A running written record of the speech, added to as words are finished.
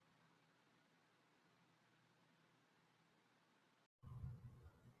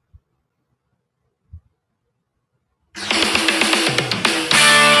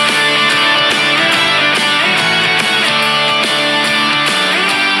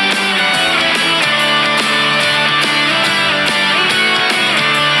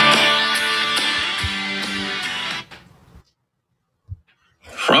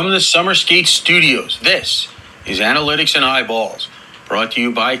From the Summer Skate Studios, this is Analytics and Eyeballs, brought to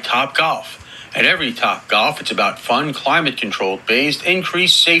you by Top Golf. At every Top Golf, it's about fun, climate-controlled based,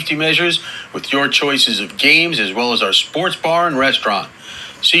 increased safety measures with your choices of games as well as our sports bar and restaurant.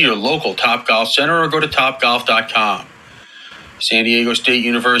 See your local Top Golf center or go to topgolf.com. San Diego State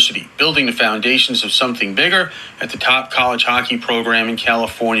University, building the foundations of something bigger at the top college hockey program in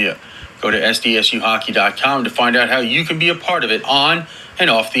California. Go to sdsuhockey.com to find out how you can be a part of it on and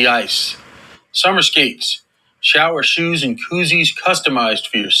off the ice. Summer Skates, shower shoes and koozies customized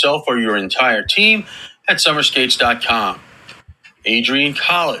for yourself or your entire team at summerskates.com. Adrian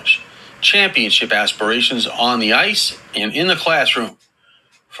College, championship aspirations on the ice and in the classroom.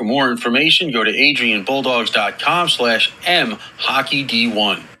 For more information, go to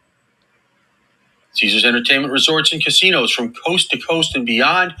adrianbulldogs.com/mhockeyd1. Caesars Entertainment Resorts and Casinos from coast to coast and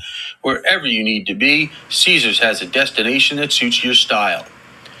beyond. Wherever you need to be, Caesars has a destination that suits your style.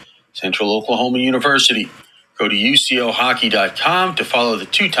 Central Oklahoma University. Go to ucohockey.com to follow the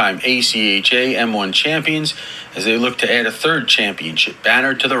two-time ACHA M1 champions as they look to add a third championship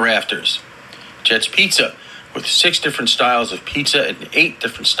banner to the rafters. Jets Pizza, with 6 different styles of pizza and 8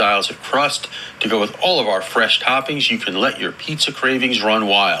 different styles of crust to go with all of our fresh toppings. You can let your pizza cravings run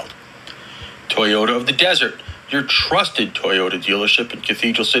wild. Toyota of the Desert, your trusted Toyota dealership in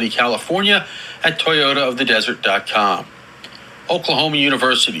Cathedral City, California at toyotaofthedesert.com. Oklahoma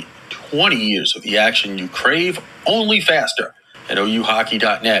University, 20 years of the action you crave, only faster at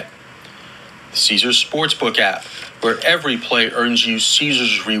ouhockey.net. The Caesars Sportsbook app, where every play earns you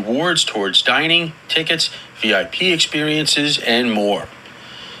Caesars rewards towards dining, tickets, VIP experiences, and more.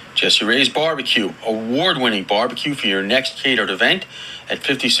 Jesse Ray's Barbecue, award-winning barbecue for your next catered event at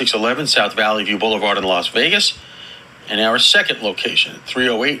 5611 South Valley View Boulevard in Las Vegas, and our second location at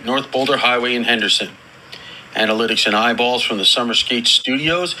 308 North Boulder Highway in Henderson. Analytics and Eyeballs from the Summer Skate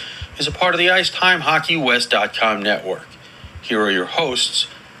Studios is a part of the IceTimeHockeyWest.com network. Here are your hosts,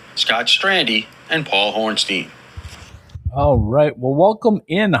 Scott Strandy and Paul Hornstein. All right. Well, welcome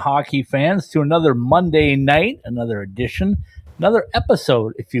in, hockey fans, to another Monday night, another edition, another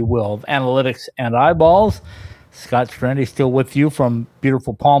episode, if you will, of Analytics and Eyeballs. Scott Strandy still with you from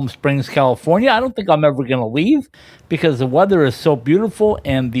beautiful Palm Springs, California. I don't think I'm ever going to leave because the weather is so beautiful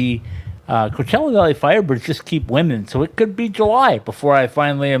and the Coachella Valley Firebirds just keep winning. So it could be July before I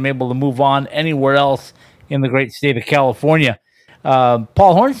finally am able to move on anywhere else in the great state of California. Paul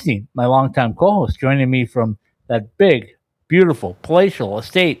Hornstein, my longtime co-host, joining me from that big, beautiful, palatial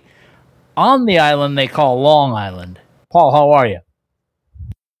estate on the island they call Long Island. Paul, how are you?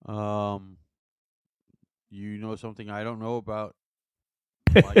 You know something I don't know about,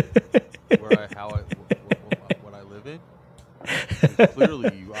 like what I live in? 'Cause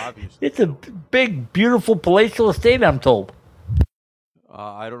clearly, you obviously. It's a big, beautiful, palatial estate, I'm told.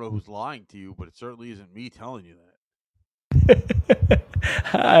 I don't know who's lying to you, but it certainly isn't me telling you that.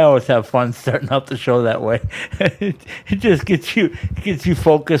 I always have fun starting out the show that way. It just gets you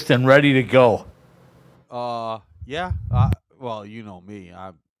focused and ready to go. Yeah. Well, you know me.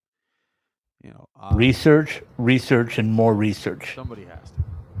 Research, and more research. Somebody has to.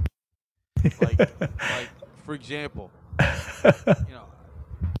 Like, for example,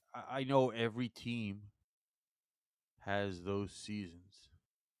 I know every team has those seasons.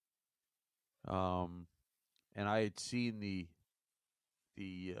 And I had seen the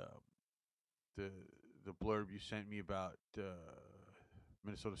blurb you sent me about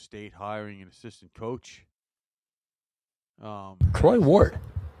Minnesota State hiring an assistant coach. Troy Ward.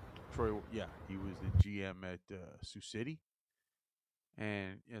 Yeah, he was the GM at Sioux City.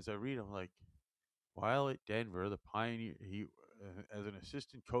 And as I read, I'm like, while at Denver, the Pioneer, as an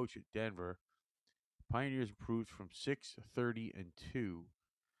assistant coach at Denver, Pioneers improved from 6-30-2 to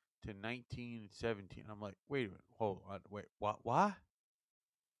 19-17. I'm like, wait a minute, hold on, wait, what?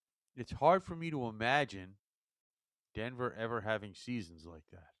 It's hard for me to imagine Denver ever having seasons like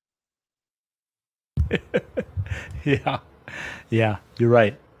that. Yeah, you're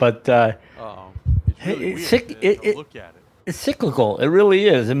right. But it's really weird to look at it. It's cyclical. It really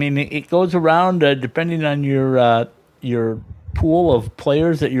is. I mean, it goes around depending on your pool of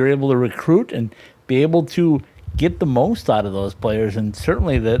players that you're able to recruit and be able to get the most out of those players. And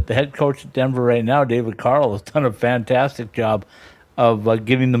certainly the head coach at Denver right now, David Carl, has done a fantastic job of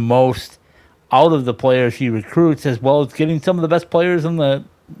getting the most out of the players he recruits, as well as getting some of the best players in the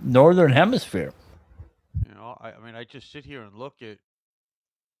Northern Hemisphere. I mean, I just sit here and look at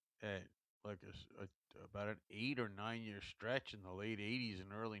like about an 8 or 9 year stretch in the late 80s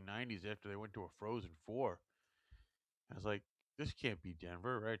and early 90s after they went to a Frozen Four. I was like, this can't be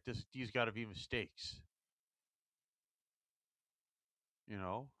Denver, right? These got to be mistakes.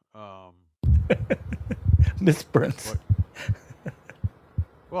 Misprints.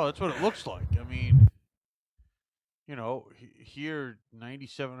 Well, that's what it looks like. I mean, here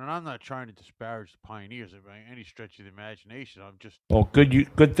 97, and I'm not trying to disparage the Pioneers by any stretch of the imagination. I'm just Well,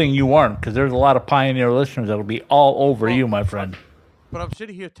 good thing you aren't, because there's a lot of Pioneer listeners that'll be all over you, my friend. But I'm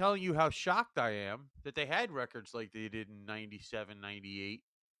sitting here telling you how shocked I am that they had records like they did in 97, 98,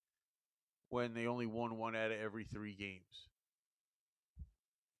 when they only won one out of every 3 games.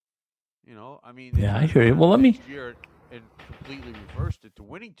 I mean, Yeah, I hear you. Well, let me. Year and completely reversed it to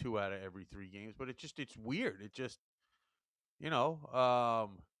winning 2 out of every 3 games, but it's weird. It just, kind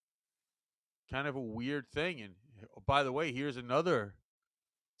of a weird thing. And by the way, here's another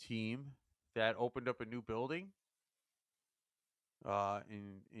team that opened up a new building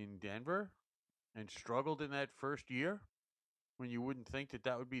in Denver and struggled in that first year when you wouldn't think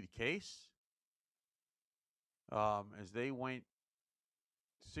that would be the case. As they went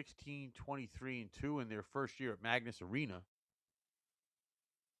 16, 23, and 2 in their first year at Magnus Arena,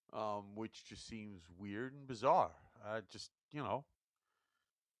 which just seems weird and bizarre. I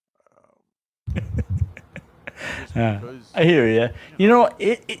hear you.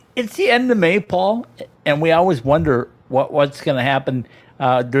 It's the end of May, Paul, and we always wonder what's going to happen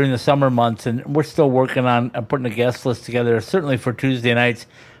during the summer months, and we're still working on putting a guest list together, certainly for Tuesday nights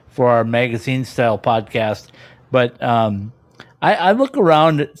for our magazine-style podcast. But I look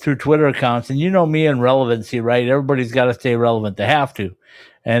around through Twitter accounts, and me and relevancy, right? Everybody's got to stay relevant. They have to.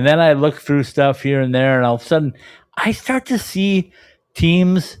 And then I look through stuff here and there, and all of a sudden I start to see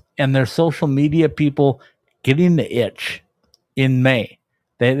teams and their social media people getting the itch in May.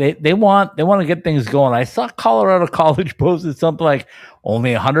 They want to get things going. I saw Colorado College posted something like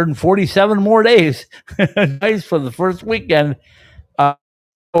only 147 more days nice for the first weekend.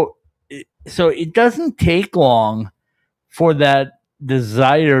 So it doesn't take long for that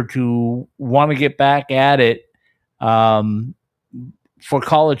desire to want to get back at it for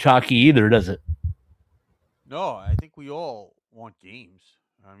college hockey either, does it? No, I think we all want games.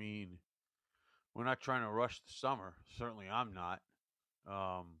 I mean, we're not trying to rush the summer. Certainly I'm not.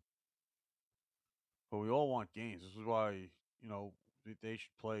 But we all want games. This is why, they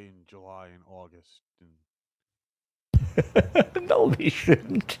should play in July and August. No, they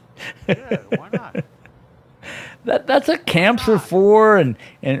shouldn't. Yeah, why not? That's what camps are for, and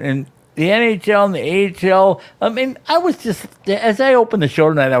the NHL and the AHL. I mean, I was just, as I opened the show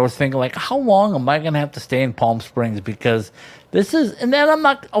tonight, I was thinking, like, how long am I going to have to stay in Palm Springs? Because this is, and then I'm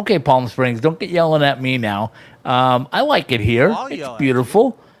not, okay, Palm Springs, don't get yelling at me now. I like it here. It's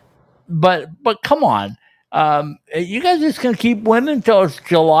beautiful. But come on. You guys are just going to keep winning until it's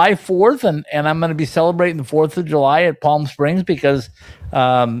July 4th, and I'm going to be celebrating the 4th of July at Palm Springs because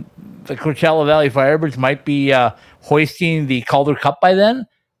the Coachella Valley Firebirds might be hoisting the Calder Cup by then.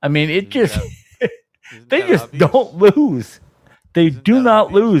 I mean, they just don't lose. They do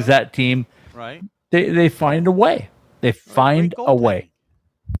not lose, that team. Right. They find a way. They find a way.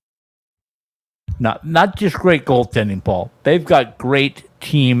 Not just great goaltending, Paul. They've got great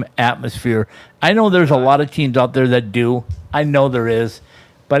team atmosphere. I know there's a lot of teams out there that do. I know there is.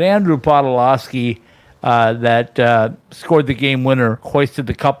 But Andrew Podolowski, that scored the game winner, hoisted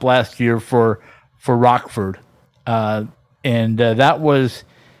the cup last year for Rockford. And that was,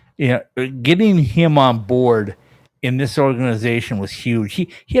 getting him on board in this organization was huge. He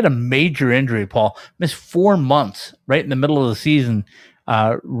had a major injury, Paul. Missed 4 months right in the middle of the season,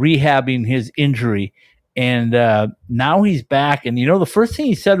 rehabbing his injury. And now he's back. And, the first thing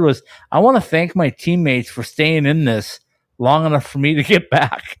he said was, I want to thank my teammates for staying in this long enough for me to get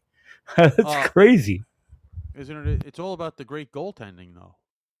back. That's crazy. Isn't it? It's all about the great goaltending, though.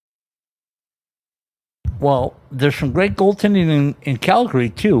 Well, there's some great goaltending in Calgary,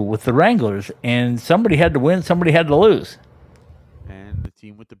 too, with the Wranglers. And somebody had to win, somebody had to lose. And the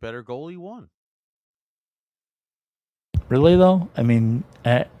team with the better goalie won. Really, though? I mean,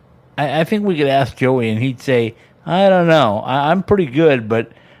 I think we could ask Joey, and he'd say, I don't know. I'm pretty good,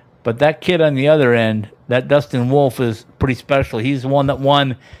 but that kid on the other end, that Dustin Wolf, is pretty special. He's the one that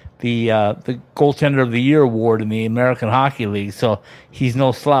won the Goaltender of the Year award in the American Hockey League, so he's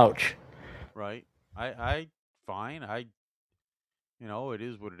no slouch. Right. I fine. It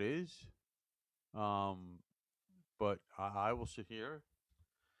is what it is. But I will sit here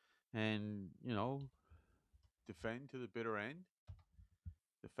and, defend to the bitter end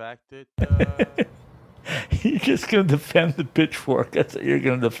the fact that you're just going to defend the pitchfork. That's what you're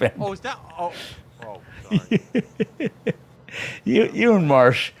going to defend. Oh, is that? Oh, sorry. You and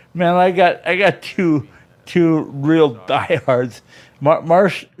Marsh, man. I got two two real diehards.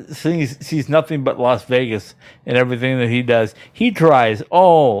 Marsh sees nothing but Las Vegas and everything that he does. He tries.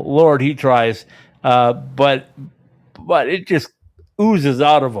 Oh Lord, he tries. But it just oozes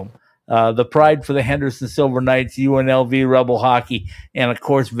out of him. The pride for the Henderson Silver Knights, UNLV Rebel hockey, and of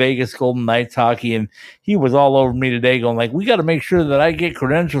course Vegas Golden Knights hockey. And he was all over me today, going like, "We got to make sure that I get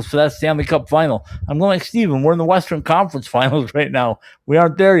credentials for that Stanley Cup final." I'm going like, "Steven, we're in the Western Conference Finals right now. We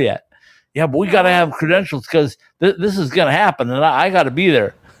aren't there yet." Yeah, but we got to have credentials because this is going to happen, and I got to be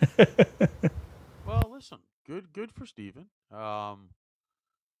there. Well, listen, good for Steven. It's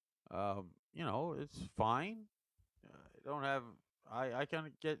fine. I don't have. I kind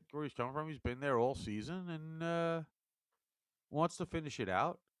of get where he's coming from. He's been there all season and wants to finish it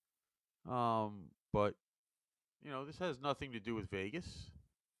out. But this has nothing to do with Vegas.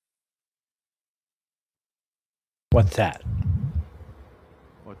 What's that?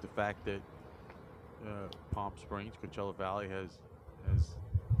 What, the fact that Palm Springs, Coachella Valley has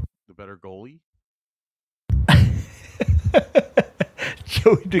the better goalie?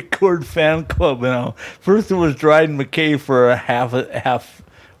 Joey Decord fan club now. First it was Dryden McKay for half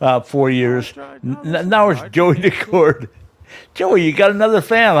 4 years. Now it's Joey Decord. Joey, you got another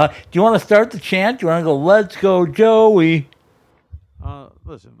fan, huh? Do you want to start the chant? Do you want to go, "Let's go, Joey"?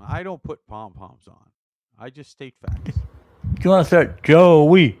 Listen, I don't put pom-poms on. I just state facts. Do you want to start,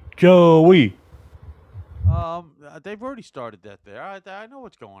 "Joey, Joey"? They've already started that there. I know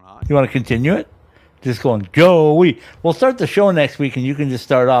what's going on. You want to continue it? Just going, "Joey." We'll start the show next week, and you can just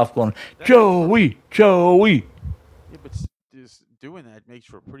start off going, "Joey, Joey." Yeah, but just doing that makes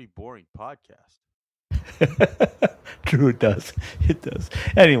for a pretty boring podcast. True, it does. It does.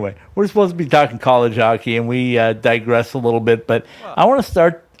 Anyway, we're supposed to be talking college hockey, and we digress a little bit. But I want to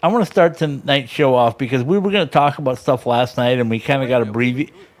start tonight's show off because we were going to talk about stuff last night, and we kind of got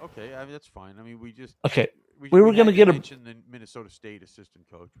abbreviated. Okay, I mean that's fine. I mean we just We were going to get the Minnesota State assistant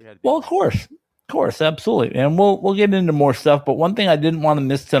coach. Well, of course, absolutely, and we'll get into more stuff. But one thing I didn't want to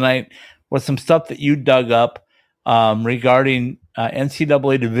miss tonight was some stuff that you dug up regarding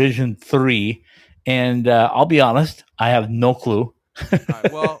NCAA Division III. And I'll be honest, I have no clue.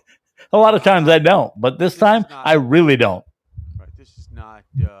 Right, well, a lot of times I don't, but this time I really don't. Right, this is not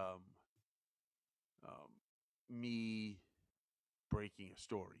me breaking a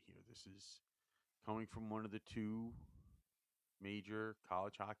story here. This is coming from one of the two major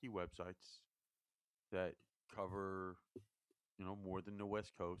college hockey websites that cover, more than the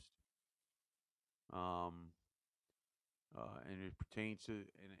West Coast. And it pertains to,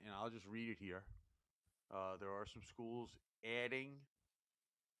 and I'll just read it here. There are some schools adding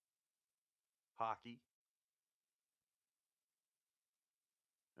hockey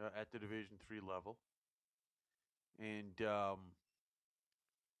at the Division III level, and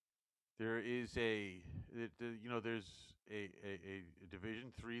there is there's a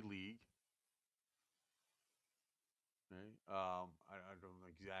Division III league. Okay? I don't know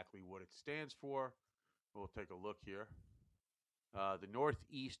exactly what it stands for. We'll take a look here. The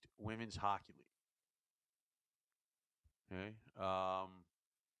Northeast Women's Hockey League. Okay.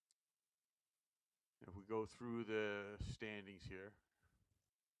 If we go through the standings here,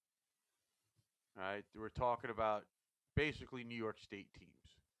 all right, we're talking about basically New York State teams.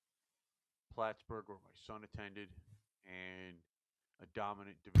 Plattsburgh, where my son attended, and a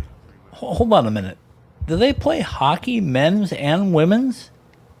dominant Division III. Hold on a minute. Do they play hockey, men's and women's,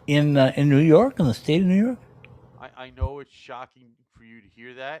 in New York, in the state of New York? I know it's shocking for you to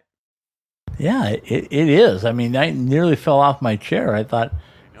hear that. Yeah, it is. I mean, I nearly fell off my chair. I thought,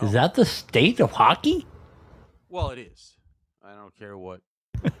 is that the state of hockey? Well, it is. I don't care what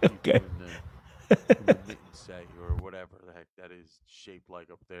okay. in the mittens say or whatever the heck that is shaped like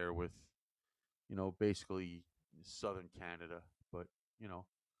up there with, basically southern Canada. But,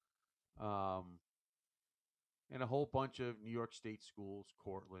 and a whole bunch of New York State schools,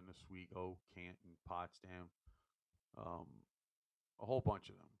 Cortland, Oswego, Canton, Potsdam, a whole bunch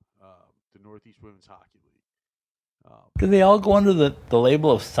of them. The Northeast Women's Hockey League. Do they all go under the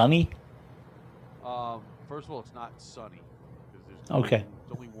label of Sunny? First of all, it's not Sunny. There's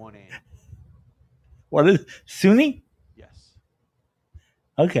only one N. What is Sunny? Yes.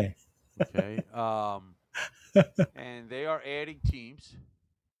 Okay. Okay. And they are adding teams.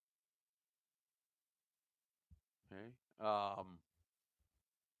 Okay.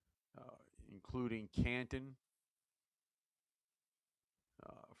 Including Canton,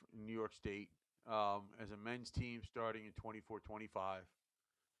 New York State, as a men's team starting in 24-25,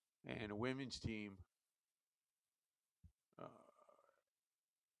 and a women's team,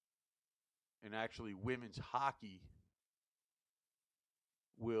 and actually women's hockey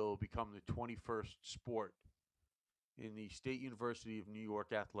will become the 21st sport in the State University of New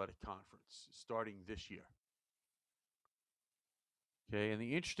York Athletic Conference starting this year. Okay, and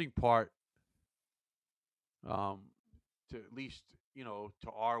the interesting part, to at least, to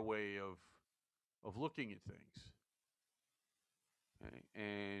our way of looking at things, okay,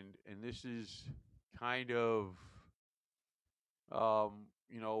 and this is kind of,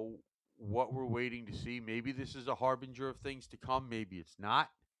 what we're waiting to see. Maybe this is a harbinger of things to come. Maybe it's not.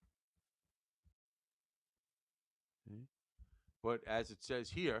 Okay. But as it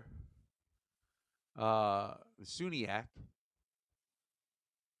says here, the SUNYAC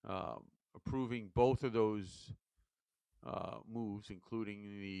approving both of those moves,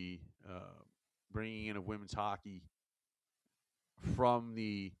 including the bringing in of women's hockey from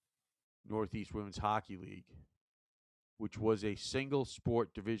the Northeast Women's Hockey League, which was a single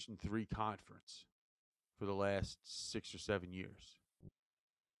sport Division III conference for the last 6 or 7 years.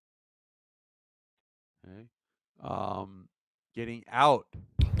 Okay. Getting out.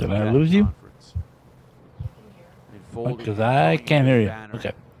 Did I lose you? Because I can't hear you.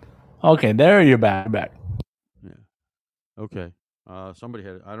 Okay, there you're back. Yeah. Okay. Somebody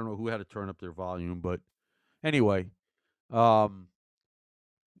had, I don't know who had to turn up their volume, but anyway, that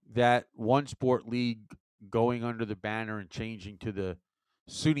one sport league going under the banner and changing to the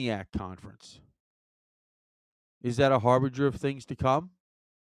SUNYAC conference. Is that a harbinger of things to come?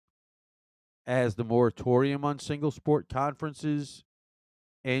 As the moratorium on single sport conferences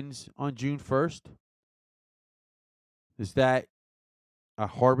ends on June 1st? Is that a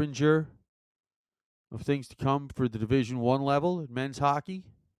harbinger of things to come for the Division I level in men's hockey?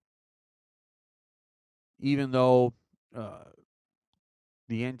 Even though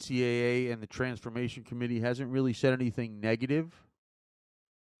the NCAA and the Transformation Committee hasn't really said anything negative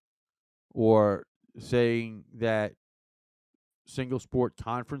or saying that single sport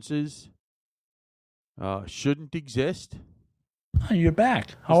conferences shouldn't exist. Oh, you're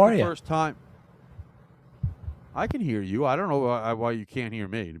back. How are you? First time. I can hear you. I don't know why you can't hear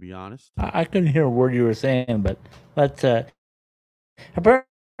me, to be honest. I couldn't hear a word you were saying, but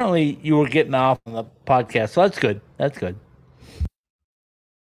apparently you were getting off on the podcast, so that's good. That's good.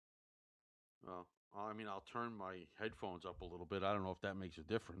 Well, I mean, I'll turn my headphones up a little bit. I don't know if that makes a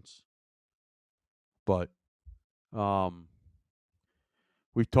difference. But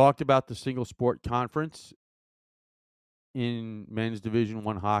we talked about the single sport conference in men's Division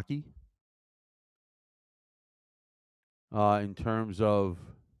I hockey. In terms of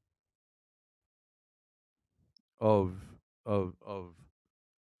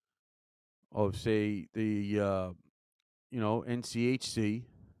say the NCHC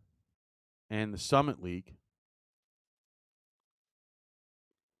and the Summit League,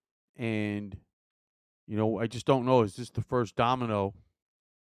 and I just don't know, is this the first domino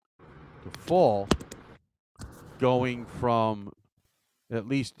to fall, going from, at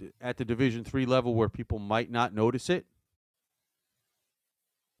least at the Division III level, where people might not notice it,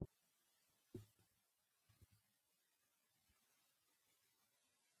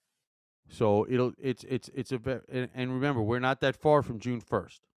 so it's a, and remember, we're not that far from June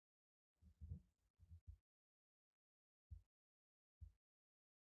 1st.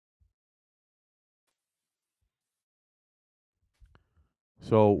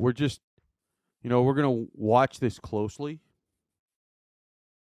 So we're just, we're going to watch this closely.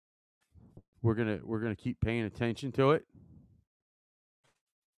 We're going to keep paying attention to it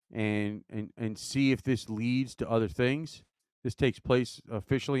and see if this leads to other things. This takes place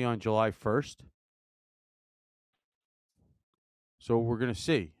officially on July 1st. So we're going to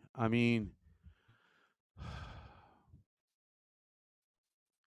see. I mean,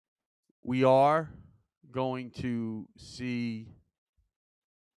 we are going to see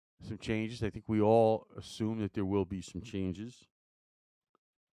some changes. I think we all assume that there will be some changes.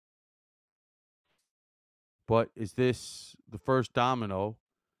 But is this the first domino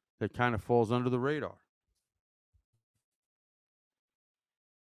that kind of falls under the radar?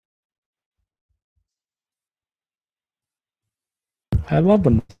 I love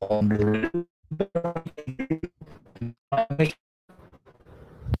when it's fall under the radar.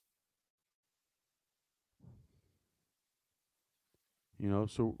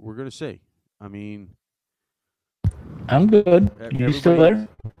 So we're going to see. I mean, I'm good. You still there?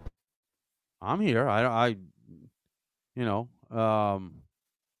 I'm here.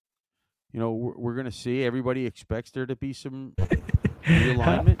 We're going to see. Everybody expects there to be some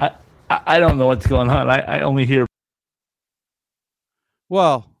realignment. I don't know what's going on. I only hear.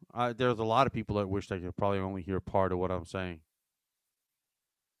 Well, there's a lot of people that wish they could probably only hear part of what I'm saying.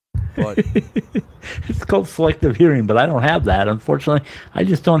 But It's called selective hearing, but I don't have that. Unfortunately, I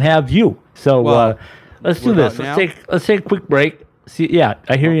just don't have you. So let's do this. Let's take a quick break. See, yeah,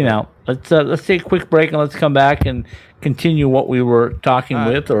 I hear you now. Let's take a quick break and let's come back and continue what we were talking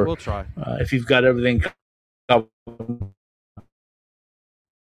with, or we'll try. If you've got everything covered.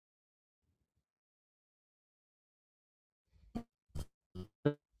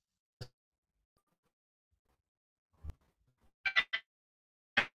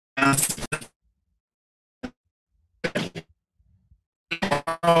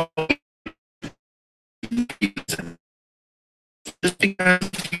 Just because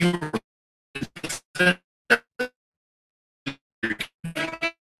you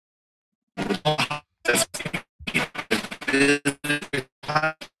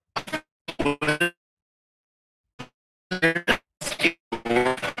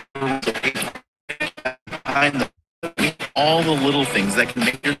all the little things that can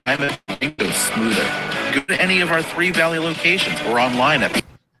make your time at go smoother. Go to any of our 3 Valley locations or online at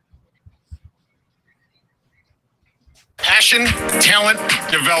Passion, talent,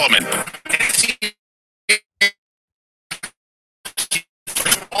 development.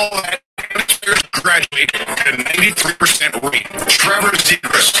 All that graduate at a 93% rate. Trevor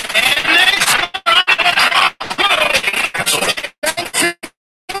Zegras.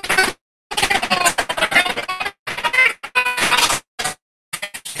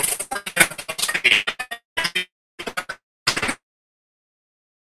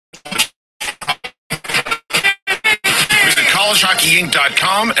 Visit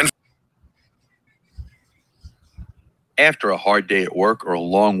collegehockeyinc.com and After a hard day at work or a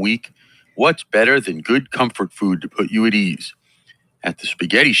long week, what's better than good comfort food to put you at ease? At the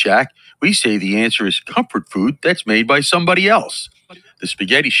Spaghetti Shack, we say the answer is comfort food that's made by somebody else. The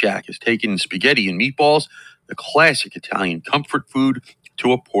Spaghetti Shack has taken spaghetti and meatballs, the classic Italian comfort food,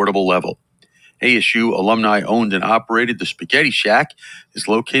 to a portable level. ASU alumni owned and operated the Spaghetti Shack is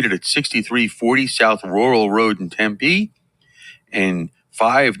located at 6340 South Rural Road in Tempe and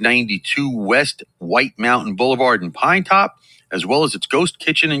 592 West White Mountain Boulevard in Pine Top, as well as its ghost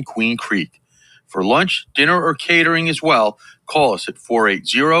kitchen in Queen Creek. For lunch, dinner, or catering as well, call us at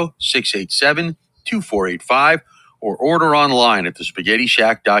 480-687-2485 or order online at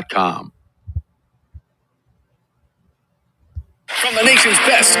thespaghettishack.com. From the nation's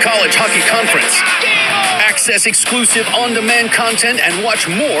best college hockey conference. Access exclusive on-demand content and watch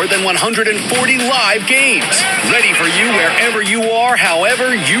more than 140 live games. Ready for you wherever you are,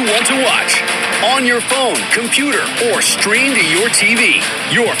 however you want to watch. On your phone, computer, or stream to your TV.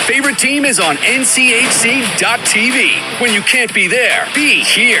 Your favorite team is on NCHC.TV. When you can't be there, be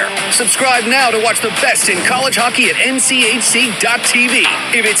here. Subscribe now to watch the best in college hockey at NCHC.TV.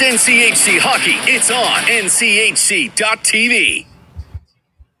 If it's NCHC hockey, it's on NCHC.TV.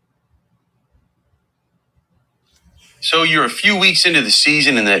 So you're a few weeks into the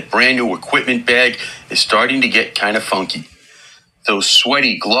season and that brand new equipment bag is starting to get kind of funky. Those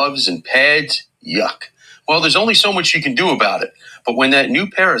sweaty gloves and pads, yuck. Well, there's only so much you can do about it. But when that new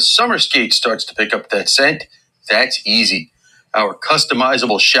pair of summer skates starts to pick up that scent, that's easy. Our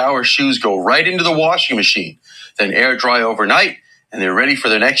customizable shower shoes go right into the washing machine, then air dry overnight, and they're ready for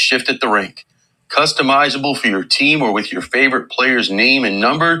the next shift at the rink. Customizable for your team or with your favorite player's name and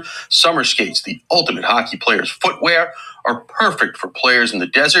number, summer skates, the ultimate hockey player's footwear, are perfect for players in the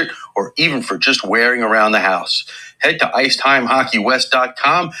desert or even for just wearing around the house. Head to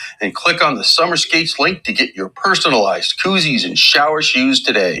IcetimeHockeyWest.com and click on the summer skates link to get your personalized koozies and shower shoes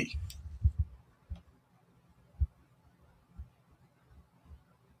today.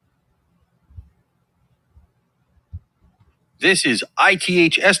 This is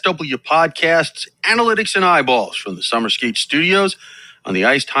ITHSW Podcasts, Analytics and Eyeballs from the Summer Skate Studios on the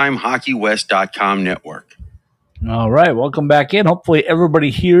IcetimeHockeyWest.com network. All right, welcome back in. Hopefully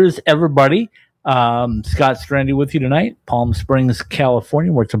everybody hears everybody. Scott Strandy with you tonight, Palm Springs,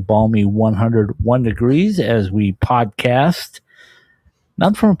 California, where it's a balmy 101 degrees as we podcast.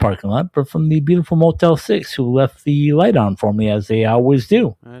 Not from a parking lot, but from the beautiful Motel 6, who left the light on for me, as they always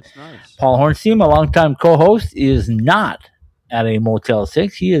do. That's nice. Paul Hornstein, my longtime co-host, is not at a Motel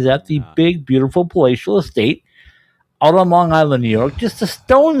 6. He is at the big, beautiful palatial estate out on Long Island, New York, just a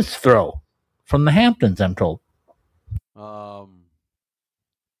stone's throw from the Hamptons, I'm told.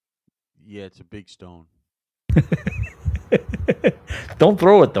 Yeah, it's a big stone. Don't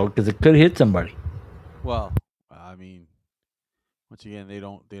throw it, though, because it could hit somebody. Well, I mean, once again, they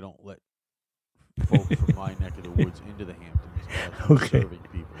don't let folk from my neck of the woods into the Hamptons. Okay. Serving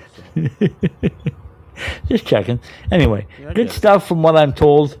people, so. Just checking. Anyway, good stuff from what I'm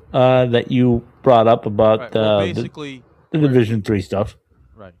told that you brought up about basically the Division 3 stuff.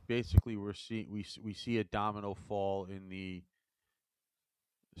 Right. Basically, we see a domino fall in the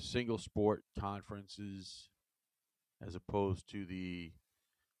single sport conferences as opposed to the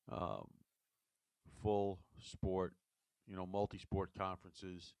um, full sport, multi-sport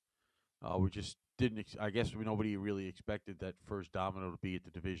conferences. We just didn't. I guess nobody really expected that first domino to be at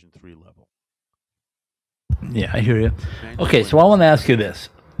the Division III level. Yeah, I hear you. Men's Okay, and so I want to women's. ask you this.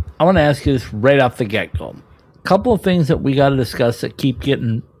 I want to ask you this right off the get-go. A couple of things that we got to discuss that keep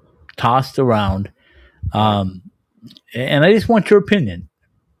getting tossed around. And I just want your opinion.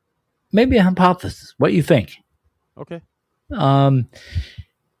 Maybe a hypothesis. What you think? Okay.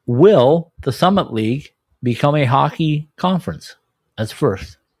 Will the Summit League become a hockey conference? That's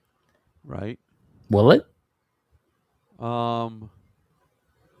first. Right. Will it? I'm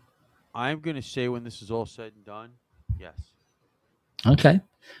going to say when this is all said and done, yes. Okay.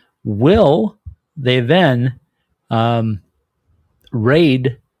 Will they then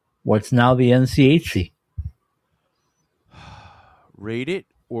raid what's now the NCHC? Rate it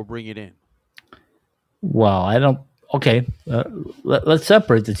or bring it in. Well, I don't. Okay, let's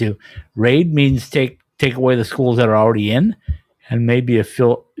separate the two. Raid means take away the schools that are already in, and maybe a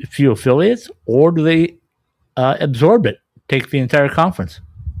few affiliates, or do they absorb it, take the entire conference?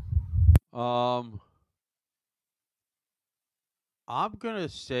 I'm gonna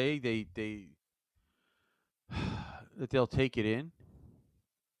say they that they'll take it in,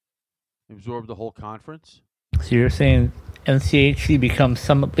 absorb the whole conference. So you're saying NCHC becomes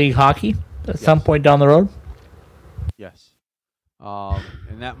Summit League hockey at some Yes. point down the road? Yes.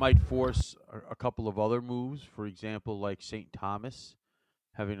 And that might force a couple of other moves. For example, like St. Thomas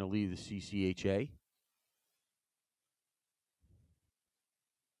having to leave the CCHA.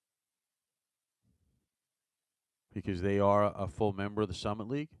 Because they are a full member of the Summit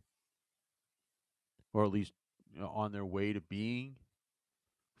League. Or at least on their way to being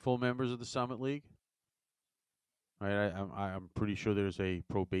full members of the Summit League. Right? I'm pretty sure there's a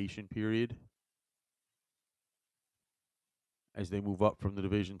probation period as they move up from the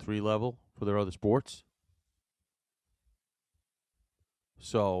Division III level for their other sports.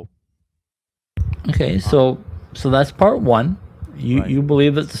 So Okay, so that's part one. You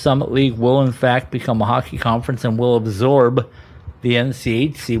believe that the Summit League will in fact become a hockey conference and will absorb the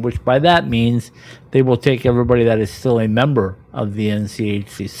NCHC, which by that means they will take everybody that is still a member of the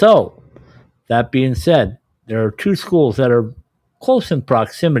NCHC. So, that being said, there are two schools that are close in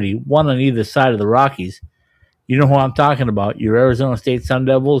proximity, one on either side of the Rockies. You know who I'm talking about, your Arizona State Sun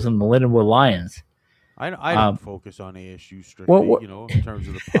Devils and the Lindenwood Lions. I don't focus on ASU strictly, in terms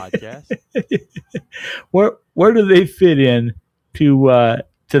of the podcast. Where do they fit in to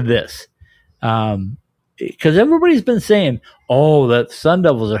this? Because everybody's been saying, "Oh, that Sun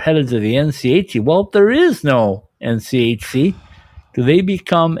Devils are headed to the NCHC." Well, if there is no NCHC, do they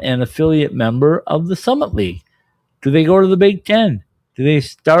become an affiliate member of the Summit League? Do they go to the Big Ten? Do they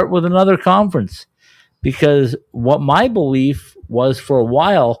start with another conference? Because what my belief was for a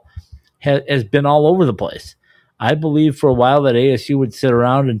while has been all over the place. I believed for a while that ASU would sit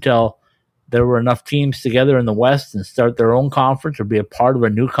around until there were enough teams together in the West and start their own conference or be a part of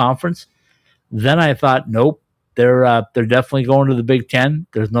a new conference. Then I thought, nope, they're definitely going to the Big Ten.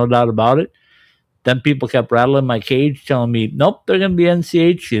 There's no doubt about it. Then people kept rattling my cage, telling me, nope, they're going to be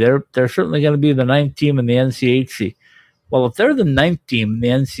NCHC. They're certainly going to be the ninth team in the NCHC. Well, if they're the ninth team in the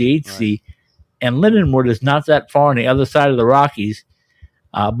NCHC, and Lindenwood is not that far on the other side of the Rockies,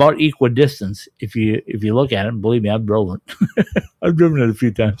 about equidistance, if you look at it, believe me, I've driven it a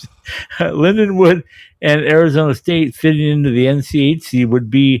few times. Lindenwood and Arizona State fitting into the NCHC would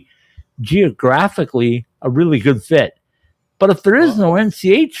be geographically a really good fit. But if there is no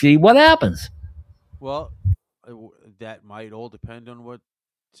NCHC, what happens? Well, that might all depend on what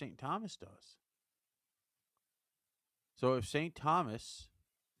St. Thomas does. So if St. Thomas,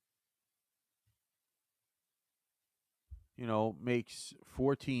 makes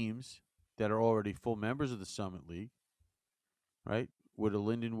 4 teams that are already full members of the Summit League, right? Would a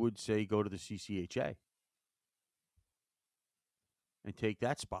Lindenwood say go to the CCHA and take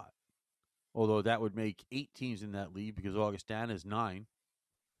that spot? Although that would make 8 teams in that league because Augustana is 9.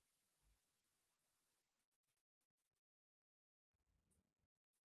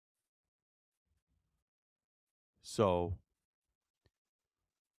 So,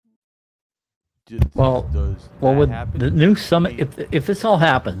 does that happen? The new Summit, if this all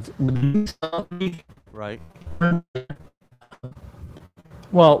happens, right?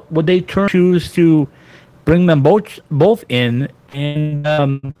 Well, would they choose to bring them both in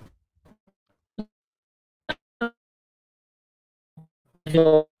and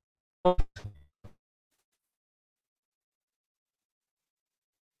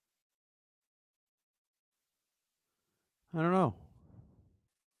I don't know.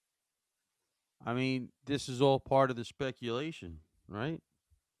 I mean, this is all part of the speculation, right?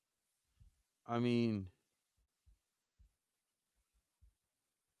 I mean,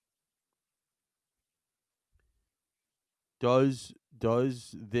 does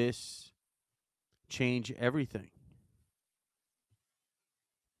this change everything?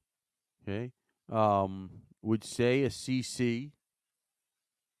 Okay. Would say a CC,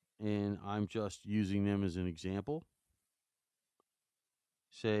 and I'm just using them as an example,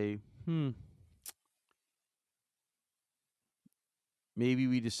 say, maybe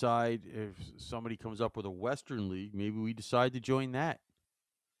we decide if somebody comes up with a Western League, maybe we decide to join that.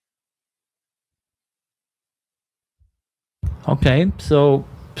 Okay, so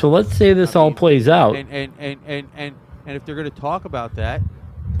let's say this all plays out. And if they're going to talk about that,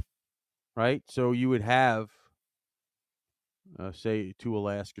 right? So you would have, say, 2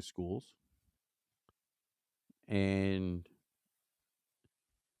 Alaska schools, and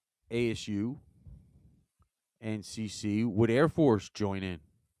ASU and CC. Would Air Force join in?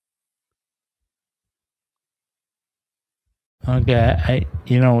 Okay,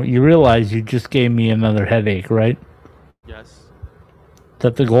 you realize you just gave me another headache, right? Yes. Is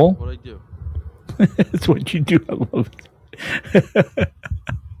that the goal? What I do. That's what you do. I love it.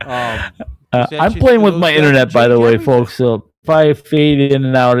 That's I'm just playing with those my guys internet, that by the change way, everything. folks. So if I fade in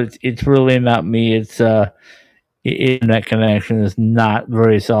and out, it's really not me. It's internet connection is not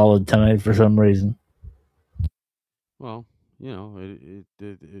very solid tonight for some reason. Well,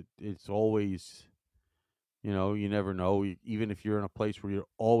 it's always, you never know. Even if you're in a place where you're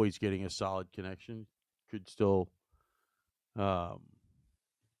always getting a solid connection, could still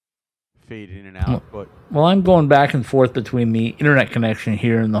fade in and out. But Well, I'm going back and forth between the internet connection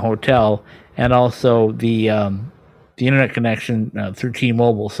here in the hotel and also the internet connection through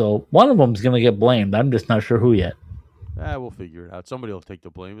T-Mobile. So one of them is going to get blamed. I'm just not sure who yet. we'll figure it out. Somebody will take the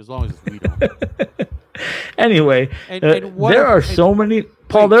blame as long as we don't. Anyway, And what there if- are and- so many,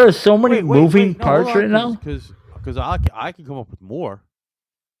 Paul. wait, there are so many wait, moving no, hold parts on, right now. Because I can come up with more.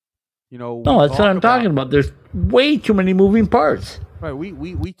 No, that's what I'm talking about. There's way too many moving parts. Right.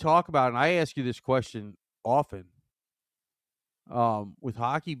 We talk about, and I ask you this question often. With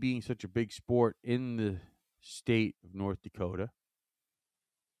hockey being such a big sport in the state of North Dakota,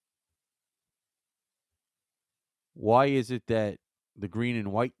 why is it that the green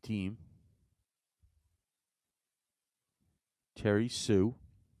and white team, Terry Sue,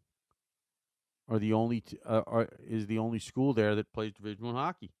 are the only is the only school there that plays Division I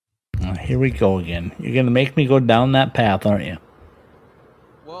hockey? Here we go again. You're going to make me go down that path, aren't you?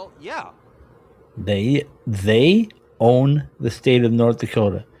 Well, yeah. They own the state of North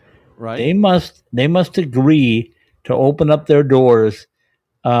Dakota. Right. They must agree to open up their doors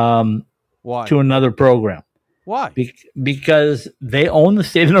Why? to another program. Why? Because they own the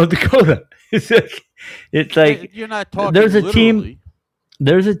state of North Dakota. It's like You're not talking. there's a team. literally.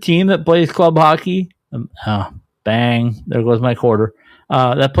 There's a team that plays club hockey. Bang! There goes my quarter.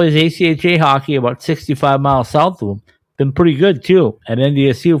 That plays ACHA hockey about 65 miles south of them. Been pretty good too at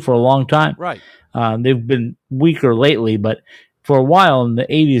NDSU for a long time. Right. They've been weaker lately, but for a while in the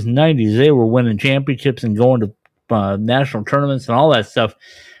 80s and 90s, they were winning championships and going to national tournaments and all that stuff.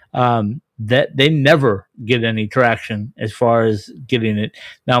 That they never get any traction as far as getting it.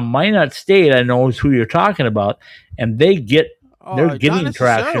 Now, Minot State, I know is who you're talking about, and they're Not getting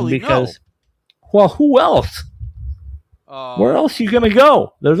traction necessarily, because, well, who else? no. Where else are you going to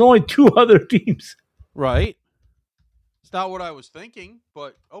go? There's only 2 other teams. Right. It's not what I was thinking,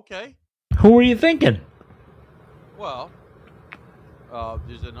 but okay. Who were you thinking? Well,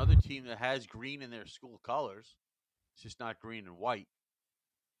 there's another team that has green in their school colors. It's just not green and white.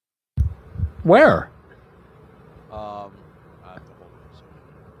 Where? I have to hold on a second.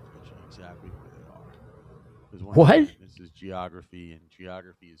 I'll get you exactly where they are. 'Cause once What? again, this is geography, and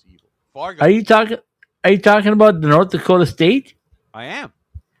geography is evil. Fargo. Are you talking about the North Dakota State? I am.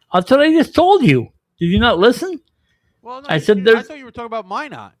 That's what I just told you. Did you not listen? Well, no, I said I there's- thought you were talking about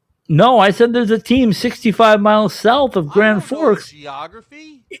Minot. No, I said there's a team 65 miles south of Grand I don't know Forks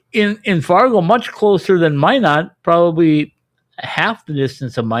geography. in Fargo, much closer than Minot, probably half the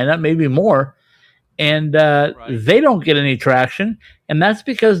distance of Minot, maybe more. And they don't get any traction. And that's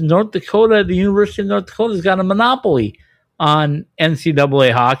because North Dakota, the University of North Dakota, has got a monopoly on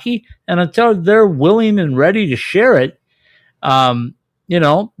NCAA hockey. And until they're willing and ready to share it,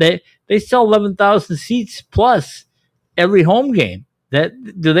 they sell 11,000 seats plus every home game.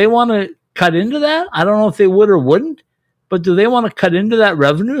 Do they want to cut into that? I don't know if they would or wouldn't, but do they want to cut into that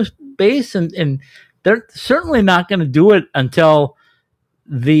revenue base? And they're certainly not going to do it until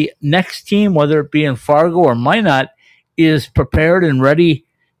the next team, whether it be in Fargo or Minot, is prepared and ready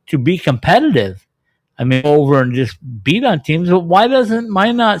to be competitive. I mean, over and just beat on teams. But why doesn't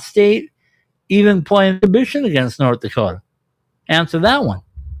Minot State even play an exhibition against North Dakota? Answer that one.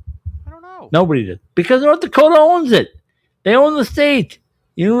 I don't know. Nobody did. Because North Dakota owns it. They own the state.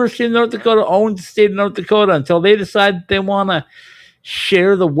 University of North Dakota owns the state of North Dakota until they decide that they want to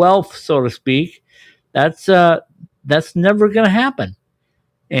share the wealth, so to speak. That's never going to happen.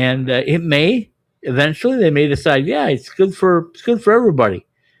 And it may eventually they may decide, yeah, it's good for everybody.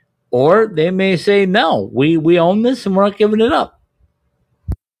 Or they may say, no, we own this and we're not giving it up.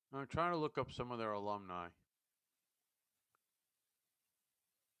 I'm trying to look up some of their alumni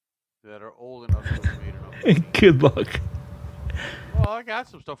that are old enough to have made enough. Good luck. Well, I got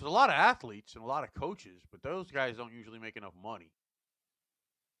some stuff. There's a lot of athletes and a lot of coaches, but those guys don't usually make enough money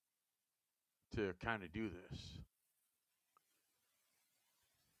to kind of do this.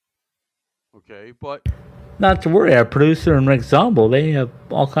 Okay, but not to worry, our producer and Rick Zombo, they have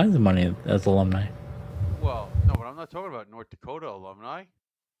all kinds of money as alumni. Well, no, but I'm not talking about North Dakota alumni.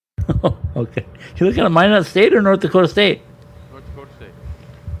 Okay. You looking at Minot State or North Dakota State? North Dakota State.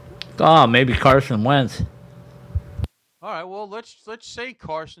 Oh, maybe Carson Wentz. All right, well, let's say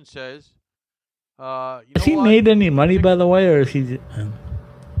Carson says, Has he made any money, by the way, or is he?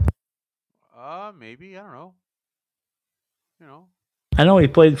 Maybe, I don't know. You know. I know he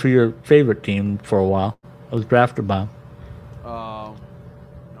played for your favorite team for a while. I was drafted by him. No,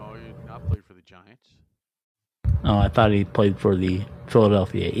 he did not play for the Giants. Oh, I thought he played for the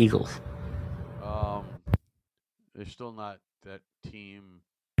Philadelphia Eagles. They're still not that team.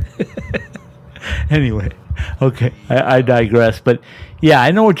 Anyway, okay, I digress. But yeah,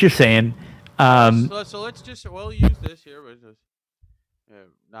 I know what you're saying. So let's just use this here.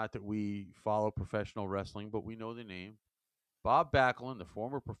 Not that we follow professional wrestling, but we know the name. Bob Backlund, the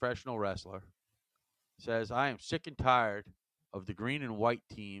former professional wrestler, says, I am sick and tired of the green and white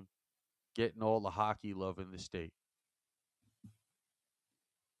team getting all the hockey love in the state.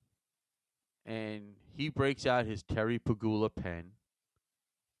 And he breaks out his Terry Pagula pen.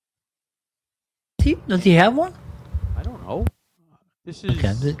 Does he have one? I don't know. This is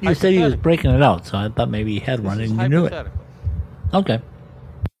okay. You said he was breaking it out, so I thought maybe he had one and you knew it. Okay.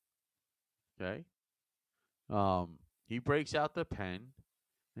 Okay. He breaks out the pen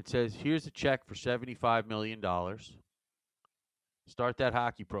and says, here's a check for $75 million. Start that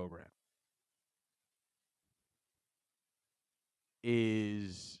hockey program.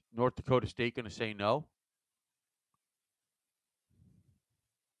 Is North Dakota State going to say no?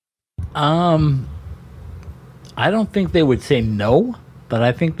 I don't think they would say no, but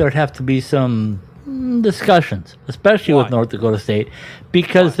I think there'd have to be some discussions, especially with North Dakota State,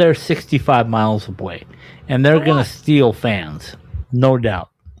 because they're 65 miles away, and they're going to steal fans, no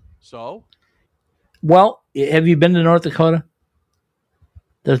doubt. So? Well, have you been to North Dakota?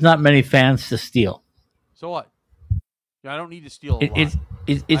 There's not many fans to steal. So what? I don't need to steal a lot.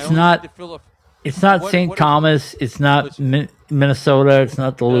 It's not St. Thomas. It's not Minnesota. It's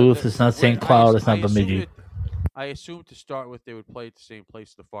not Duluth. It's not St. Cloud. It's not Bemidji. I assume to start with they would play at the same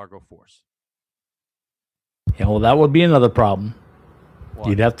place, the Fargo Force. Yeah, well, that would be another problem. What?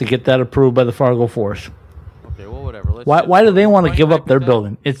 You'd have to get that approved by the Fargo Force. Okay, well, whatever. Why do they want to give up their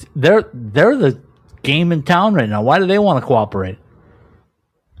building? They're the game in town right now. Why do they want to cooperate?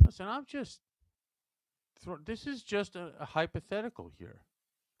 Listen, this is just a hypothetical here.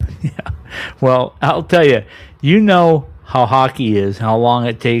 Yeah. Well, I'll tell you, you know how hockey is, how long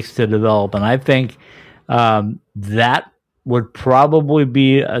it takes to develop, and I think that would probably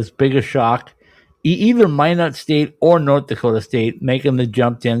be as big a shock. Either Minot State or North Dakota State making the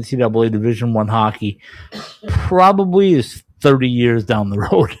jump to NCAA Division I hockey probably is 30 years down the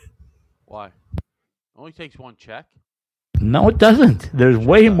road. Why? It only takes one check. No, it doesn't. There's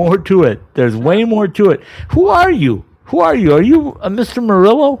way more to it. There's way more to it. Who are you? Are you a Mr.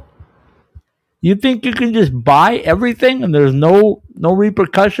 Murillo? You think you can just buy everything and there's no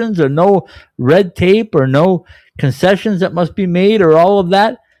repercussions or no red tape or no concessions that must be made or all of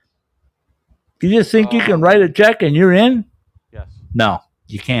that? You just think you can write a check and you're in? Yes. No,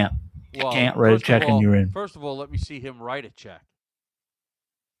 you can't. You can't write a check and you're in. First of all, let me see him write a check.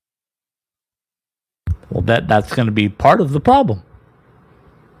 Well, that's going to be part of the problem.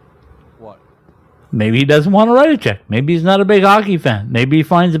 What? Maybe he doesn't want to write a check. Maybe he's not a big hockey fan. Maybe he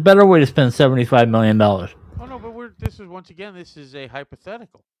finds a better way to spend $75 million. Oh, no, but this is a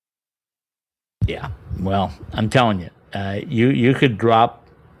hypothetical. Yeah, well, I'm telling you, you could drop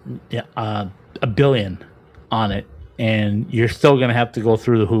 $1 billion on it, and you're still going to have to go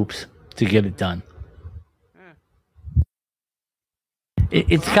through the hoops to get it done.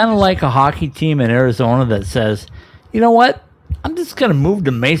 It's kind of like a hockey team in Arizona that says, you know what? I'm just gonna move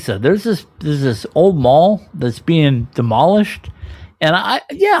to Mesa. There's this old mall that's being demolished, and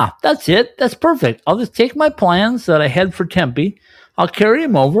that's it. That's perfect. I'll just take my plans that I had for Tempe. I'll carry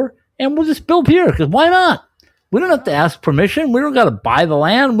them over, and we'll just build here. Because why not? We don't have to ask permission. We don't got to buy the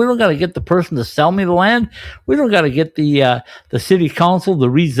land. We don't got to get the person to sell me the land. We don't got to get the city council to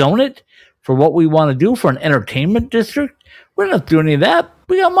rezone it for what we want to do for an entertainment district. We don't have to do any of that.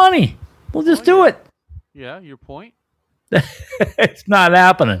 We got money. We'll just do it. Yeah, your point. It's not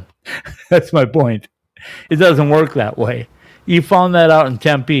happening. That's my point. It doesn't work that way. You found that out in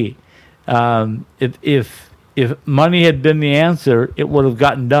Tempe. If money had been the answer, it would have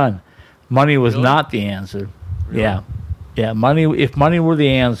gotten done. Money was not the answer. Really? Yeah. Money. If money were the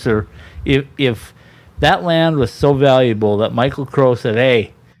answer, if that land was so valuable that Michael Crow said,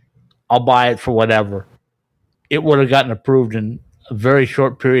 "Hey, I'll buy it for whatever," it would have gotten approved in a very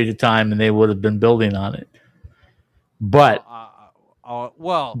short period of time, and they would have been building on it. But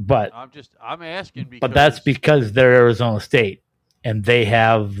I'm asking because. But that's because they're Arizona State, and they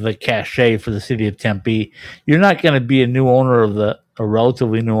have the cachet for the city of Tempe. You're not going to be a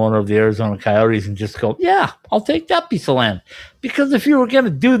relatively new owner of the Arizona Coyotes and just go, yeah, I'll take that piece of land. Because if you were going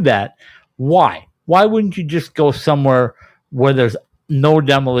to do that, why? Why wouldn't you just go somewhere where there's no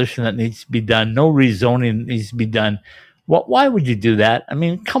demolition that needs to be done, no rezoning that needs to be done? Well, why would you do that? I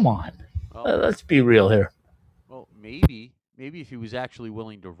mean, come on. Let's be real here. Well, maybe if he was actually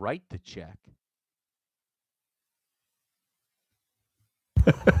willing to write the check.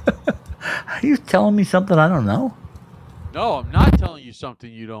 Are you telling me something I don't know? No, I'm not telling you something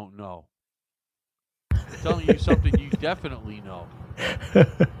you don't know. I'm telling you something you definitely know.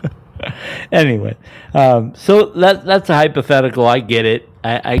 Anyway, so that's a hypothetical. I get it.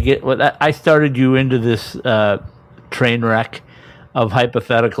 I get what I started you into this train wreck of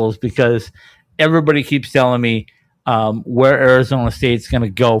hypotheticals because everybody keeps telling me where Arizona State's going to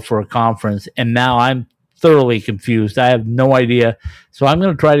go for a conference, and now I'm thoroughly confused. I have no idea. So I'm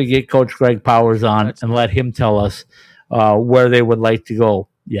going to try to get Coach Greg Powers on and let him tell us where they would like to go.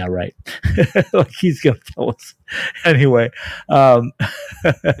 Yeah, right. Like he's going to tell us. Anyway.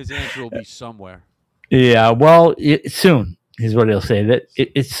 His answer will be somewhere. Yeah, well, soon is what he'll say. That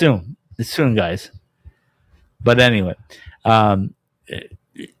it's soon. It's soon, guys. But anyway,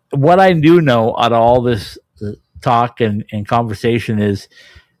 what I do know out of all this talk and conversation is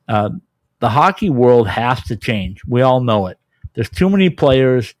the hockey world has to change. We all know it. There's too many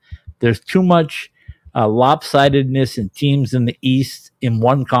players. There's too much lopsidedness in teams in the East in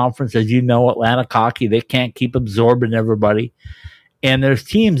one conference. As you know, Atlantic Hockey, they can't keep absorbing everybody. And there's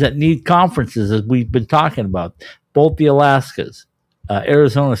teams that need conferences, as we've been talking about. Both the Alaskas,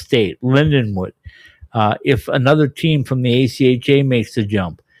 Arizona State, Lindenwood. If another team from the ACHA makes the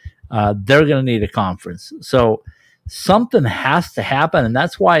jump, they're going to need a conference. So something has to happen, and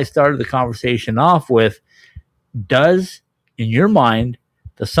that's why I started the conversation off with, does, in your mind,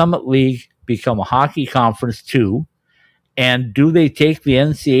 the Summit League become a hockey conference too? And do they take the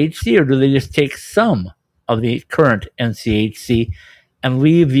NCHC, or do they just take some of the current NCHC and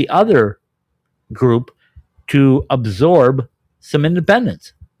leave the other group to absorb some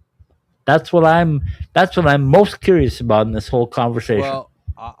independence? That's what I'm most curious about in this whole conversation. Well,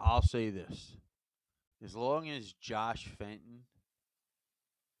 I'll say this. As long as Josh Fenton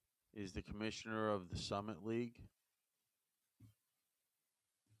is the commissioner of the Summit League,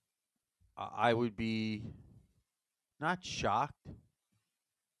 I would be not shocked.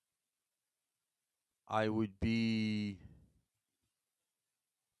 I would be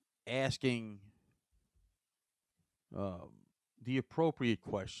asking the appropriate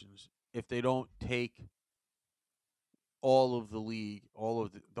questions if they don't take all of the league, all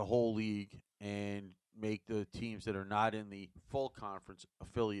of the whole league, and make the teams that are not in the full conference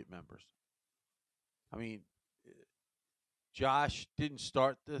affiliate members. I mean, Josh didn't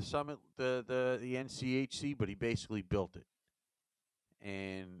start the Summit, the NCHC, but he basically built it.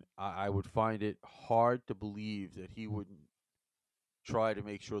 And I would find it hard to believe that he wouldn't try to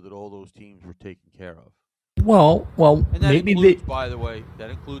make sure that all those teams were taken care of. Well, and that maybe includes, by the way,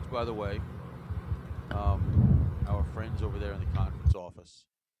 our friends over there in the conference office.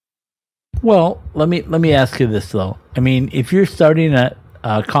 Well, let me ask you this though. I mean, if you're starting a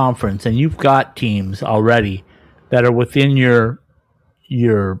conference and you've got teams already that are within your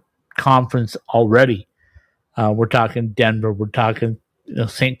conference already, we're talking Denver, we're talking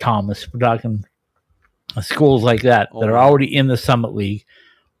St. Thomas, we're talking schools like that that are already in the Summit League.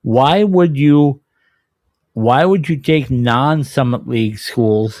 Why would you take non-Summit League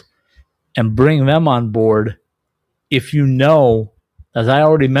schools and bring them on board if you know as I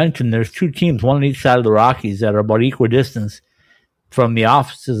already mentioned, there's two teams, one on each side of the Rockies, that are about equidistance from the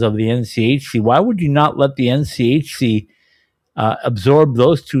offices of the NCHC. Why would you not let the NCHC absorb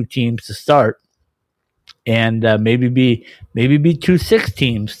those two teams to start, and maybe be 2-6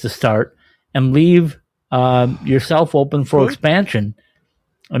 teams to start, and leave yourself open for expansion?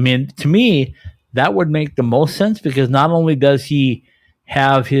 I mean, to me, that would make the most sense, because not only does he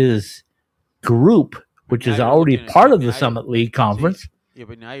have his group, which is already part of the Summit League Conference. Yeah,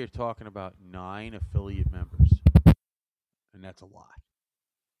 but now you're talking about 9 affiliate members, and that's a lot.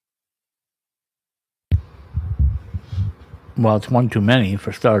 Well, it's one too many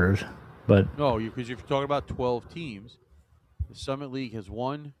for starters, but no, because if you're talking about 12 teams, the Summit League has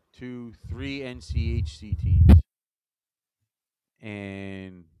 1, 2, 3 NCHC teams,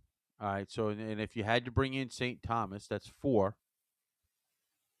 and all right. So, and if you had to bring in St. Thomas, that's 4,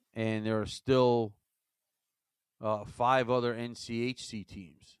 and there are still 5 other NCHC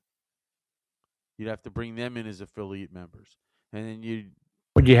teams. You'd have to bring them in as affiliate members, and then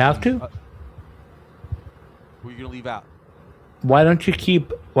would you have to? Who are you gonna leave out? Why don't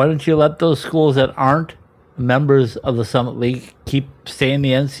you let those schools that aren't members of the Summit League stay in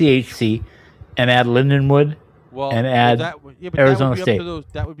the NCHC, and add Lindenwood, and add Arizona State?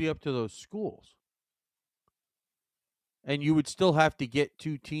 That would be up to those schools. And you would still have to get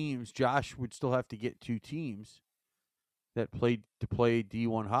 2 teams. Josh would still have to get 2 teams that play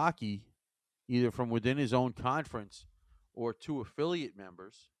D1 hockey, either from within his own conference or 2 affiliate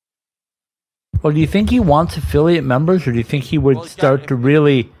members. Well, do you think he wants affiliate members, or do you think he would start to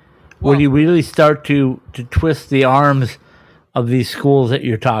really twist the arms of these schools that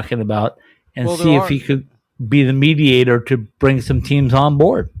you're talking about, and see if he could be the mediator to bring some teams on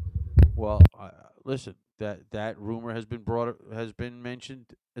board? Well, listen, that rumor has been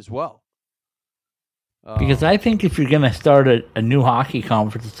mentioned as well. Because I think if you're going to start a new hockey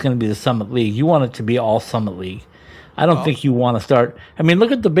conference, it's going to be the Summit League. You want it to be all Summit League. I don't think you want to start. I mean,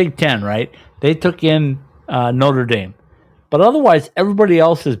 look at the Big Ten, right? They took in Notre Dame, but otherwise everybody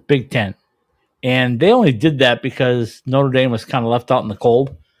else is Big Ten, and they only did that because Notre Dame was kind of left out in the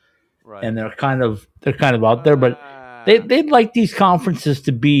cold, right? And they're kind of out there. But they'd like these conferences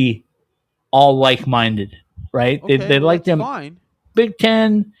to be all like-minded, right? Okay, they'd like them fine. Big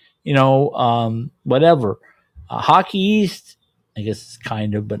Ten, whatever. Hockey East, I guess it's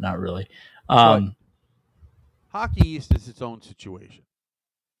kind of, but not really. Hockey East is its own situation.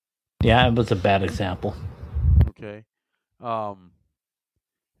 Yeah, it was a bad example. Okay,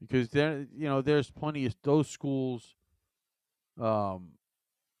 because there's plenty of those schools. Are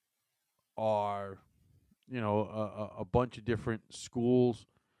a bunch of different schools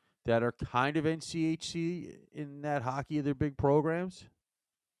that are kind of NCHC in that hockey of their big programs,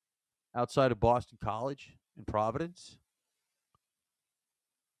 outside of Boston College and Providence.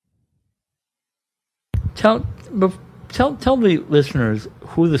 Tell the listeners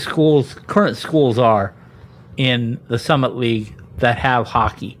who the current schools are in the Summit League that have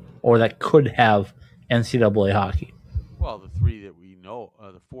hockey, or that could have NCAA hockey. Well, the 3 that we know,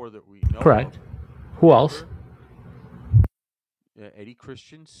 the 4 that we know. Correct. Who else? Eddie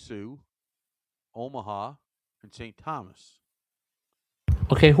Christian, Sioux, Omaha, and St. Thomas.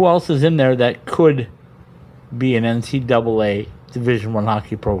 Okay, who else is in there that could be an NCAA Division I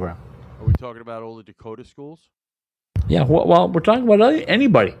hockey program? Are we talking about all the Dakota schools? Yeah, well, we're talking about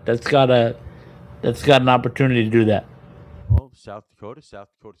anybody that's got an opportunity to do that. Well, South Dakota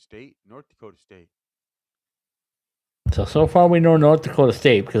State, North Dakota State. So far we know North Dakota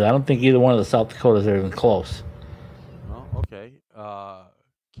State, because I don't think either one of the South Dakotas are even close. Well, okay.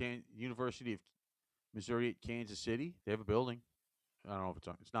 University of Missouri at Kansas City, they have a building. I don't know if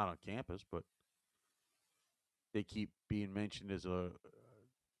it's not on campus, but they keep being mentioned as a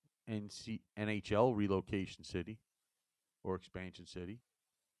NHL relocation city or expansion city.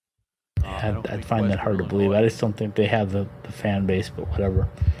 I'd find that hard to believe. I just don't think they have the fan base, but whatever.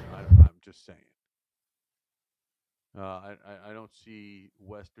 I'm just saying. I don't see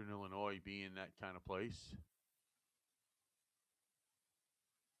Western Illinois being that kind of place.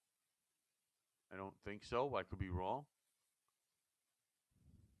 I don't think so. I could be wrong.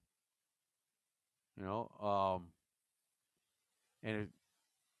 And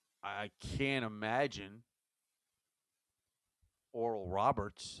I can't imagine Oral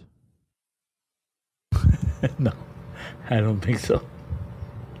Roberts. No, I don't think so.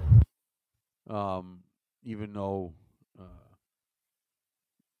 Even though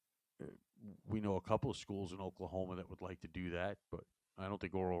we know a couple of schools in Oklahoma that would like to do that, but I don't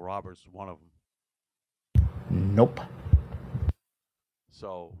think Oral Roberts is one of them. Nope.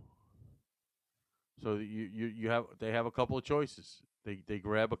 So they have a couple of choices. They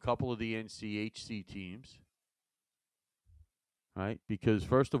grab a couple of the NCHC teams, right? Because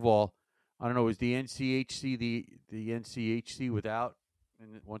first of all, I don't know, is the NCHC the NCHC without?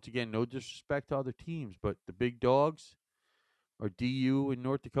 And once again, no disrespect to other teams, but the big dogs are DU and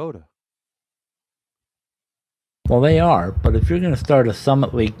North Dakota. Well, they are, but if you're going to start a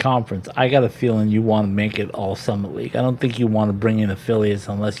Summit League conference, I got a feeling you want to make it all Summit League. I don't think you want to bring in affiliates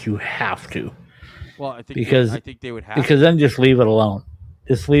unless you have to. Well, I think they would have because to. then just leave it alone.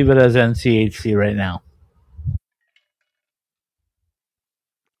 Just leave it as NCHC right now.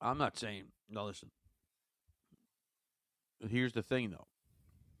 I'm not saying. No, listen. Here's the thing, though.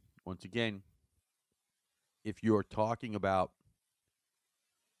 Once again, if you're talking about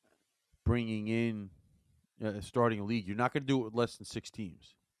bringing in starting a league, you're not going to do it with less than 6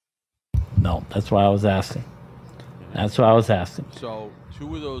 teams. No, that's why I was asking. That's why I was asking. So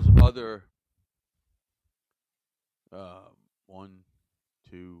 2 of those other 1,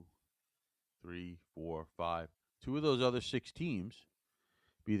 2, 3, 4, 5. 2 of those other 6 teams,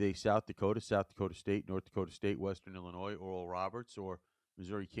 be they South Dakota State, North Dakota State, Western Illinois, Oral Roberts, or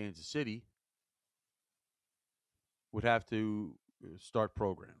Missouri, Kansas City, would have to start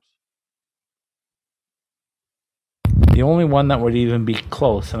programs. The only one that would even be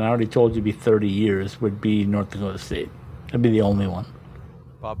close, and I already told you it'd be 30 years, would be North Dakota State. That'd be the only one.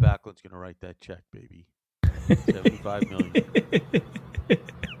 Bob Backlund's going to write that check, baby. $75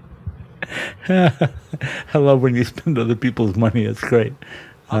 million. I love when you spend other people's money. It's great.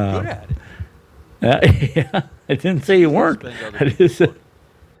 I'm good at it. Yeah, I didn't say you weren't. I just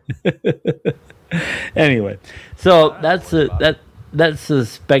anyway, so that's the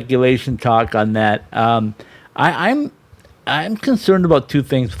speculation talk on that. I'm concerned about 2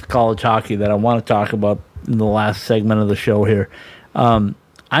 things with college hockey that I want to talk about in the last segment of the show here.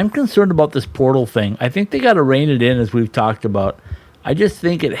 I'm concerned about this portal thing. I think they got to rein it in, as we've talked about. I just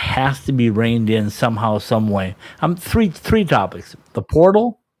think it has to be reined in somehow, some way. Three topics: the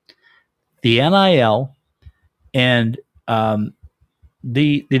portal, the NIL, and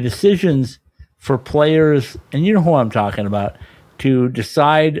the decisions for players, and you know who I'm talking about, to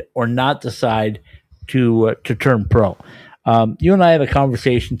decide or not decide to turn pro. You and I had a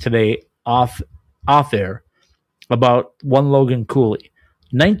conversation today off air about one Logan Cooley,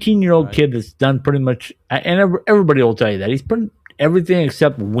 19-year-old kid that's done pretty much, and everybody will tell you that he's put everything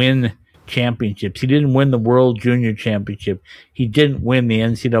except win championships. He didn't win the World Junior Championship. He didn't win the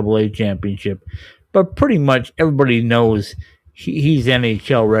NCAA championship, but pretty much everybody knows he's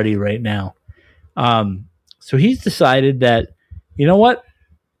NHL ready right now. So he's decided that, you know what,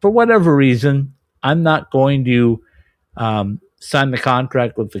 for whatever reason, I'm not going to sign the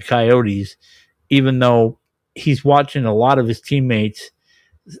contract with the Coyotes, even though he's watching a lot of his teammates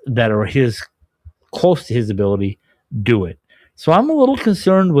that are close to his ability do it. So I'm a little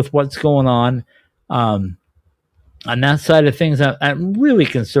concerned with what's going on that side of things. I'm really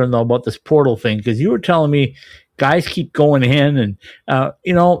concerned, though, about this portal thing, because you were telling me guys keep going in, and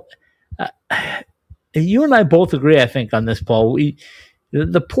you and I both agree, I think, on this, Paul.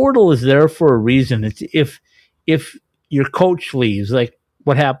 The portal is there for a reason. It's if your coach leaves, like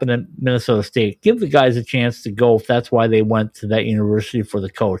what happened at Minnesota State, give the guys a chance to go if that's why they went to that university for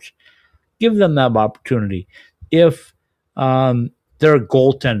the coach. Give them that opportunity. If they're a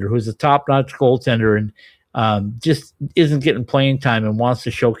goaltender who's a top-notch goaltender and just isn't getting playing time and wants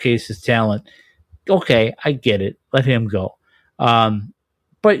to showcase his talent, okay, I get it. Let him go.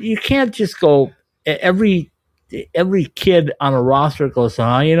 But you can't just go every kid on a roster goes,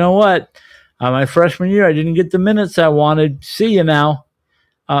 you know what? My freshman year, I didn't get the minutes I wanted. See you now.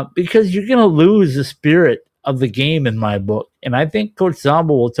 Because you're going to lose the spirit of the game in my book. And I think Coach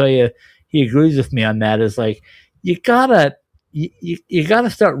Zombo will tell you he agrees with me on that. Is like, you gotta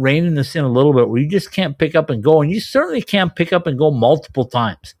start reining this in a little bit, where you just can't pick up and go. And you certainly can't pick up and go multiple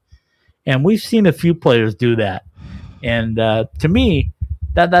times. And we've seen a few players do that. And to me,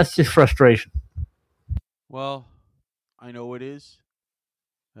 that's just frustration. Well, I know it is,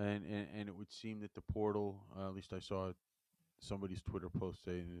 and it would seem that the portal, at least I saw somebody's Twitter post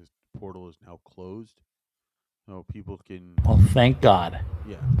saying this portal is now closed, so people can. Well, thank God.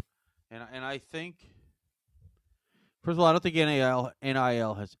 Yeah, and I think, first of all, I don't think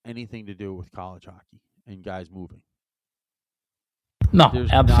NIL has anything to do with college hockey and guys moving. No,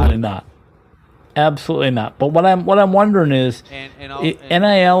 absolutely not. Absolutely not. But what I'm wondering is,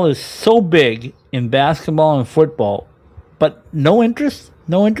 NIL is so big in basketball and football, but no interest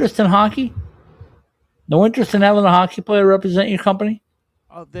in hockey, no interest in having a hockey player represent your company.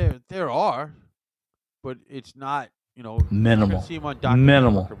 Oh, there are, but it's not, minimal. You see them on Dr.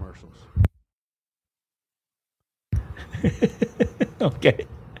 Minimal commercials. Okay.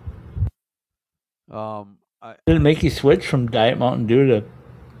 I Did it make you switch from Diet Mountain Dew to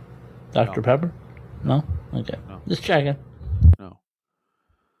Dr. No. Pepper? No? Okay. No. Just checking.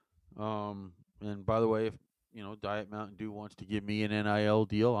 no. And by the way, if Diet Mountain Dew wants to give me an NIL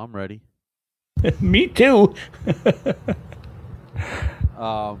deal, I'm ready. Me too.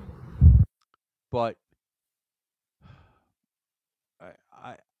 But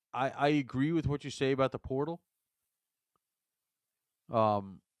I agree with what you say about the portal.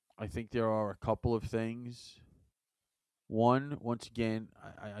 I think there are a couple of things. One, once again,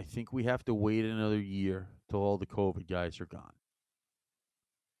 I think we have to wait another year till all the COVID guys are gone.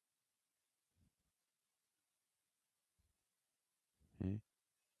 Okay.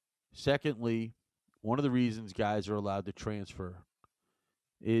 Secondly, one of the reasons guys are allowed to transfer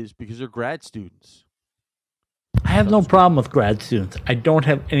is because they're grad students. I have no problem with grad students. I don't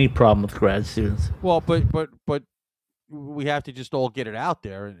have any problem with grad students. Well, but we have to just all get it out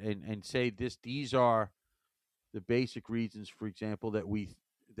there and say these are the basic reasons, for example, that we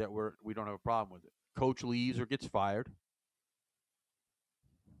don't have a problem with it. Coach leaves or gets fired.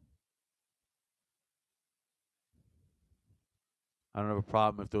 I don't have a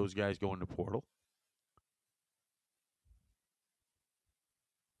problem if those guys go in the portal.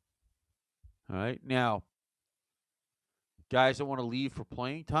 All right. Now, guys that want to leave for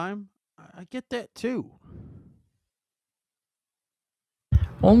playing time, I get that too.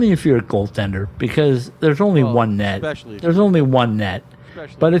 Only if you're a goaltender, because there's only one net. There's only one net.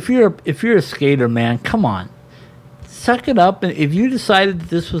 But if you're a skater, man, come on, suck it up. And if you decided that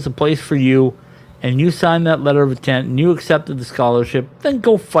this was a place for you, and you signed that letter of intent, and you accepted the scholarship, then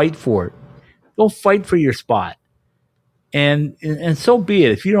go fight for it. Go fight for your spot. And so be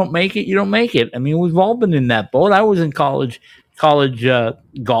it. If you don't make it, you don't make it. I mean, we've all been in that boat. I was in college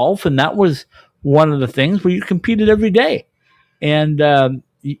golf, and that was one of the things where you competed every day. And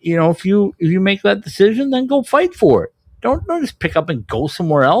if you make that decision, then go fight for it. Don't just pick up and go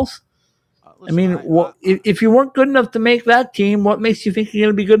somewhere else. Listen, if you weren't good enough to make that team, what makes you think you're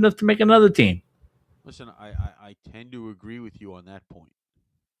going to be good enough to make another team? Listen, I tend to agree with you on that point.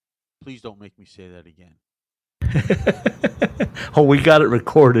 Please don't make me say that again. Oh, we got it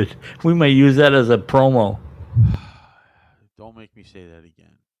recorded. We may use that as a promo. Don't make me say that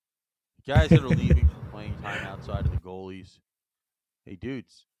again. Guys that are leaving for playing time outside of the goalies. Hey,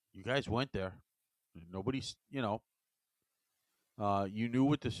 dudes, you guys went there. Nobody's, you knew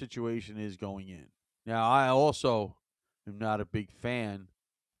what the situation is going in. Now, I also am not a big fan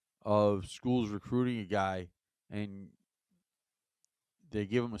of schools recruiting a guy and they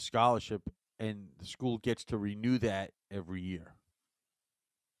give him a scholarship and the school gets to renew that every year.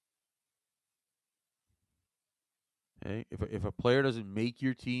 Okay? If a player doesn't make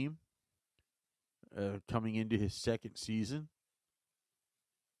your team coming into his second season,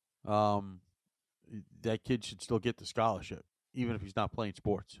 that kid should still get the scholarship, even if he's not playing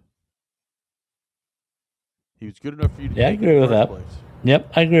sports. He was good enough for you to take. I agree with that. Place.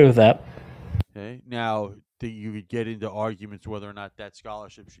 Yep, I agree with that. Okay, now you could get into arguments whether or not that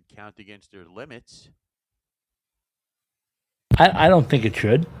scholarship should count against their limits. I don't think it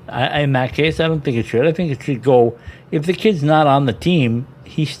should. In that case, I don't think it should. I think it should go. If the kid's not on the team,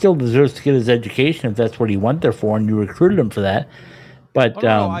 he still deserves to get his education if that's what he went there for, and you recruited him for that. But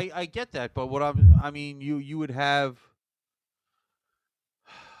no, I get that. But what you would have.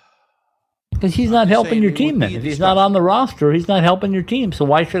 Because he's not helping your team then. If he's not on the roster, he's not helping your team. So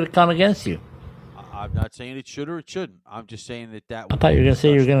why should it count against you? I'm not saying it should or it shouldn't. I'm just saying that I thought you were going to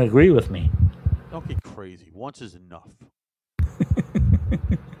say you're going to agree with me. Don't get crazy. Once is enough.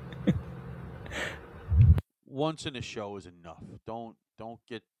 Once in a show is enough. Don't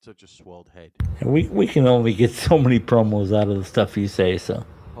get such a swelled head. We can only get so many promos out of the stuff you say, so.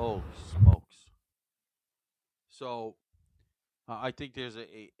 Holy smokes. So, I think there's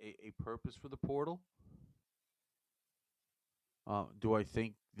a purpose for the portal. Do I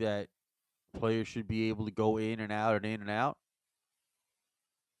think that players should be able to go in and out and in and out?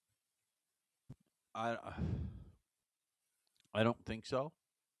 I don't think so.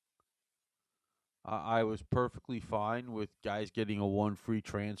 I was perfectly fine with guys getting a one free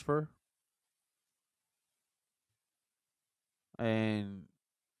transfer. And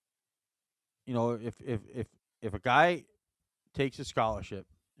if a guy takes a scholarship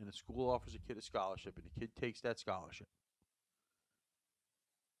and the school offers a kid a scholarship and the kid takes that scholarship,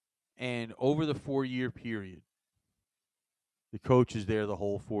 and over the 4-year period, the coach is there the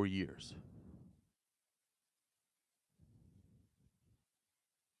whole 4 years.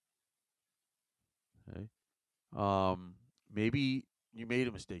 Okay. Maybe you made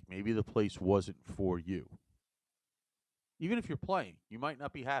a mistake. Maybe the place wasn't for you. Even if you're playing, you might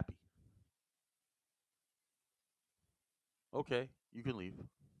not be happy. Okay, you can leave.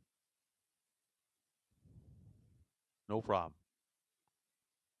 No problem.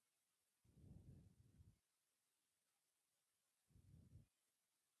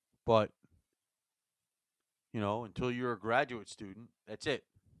 But, until you're a graduate student, that's it.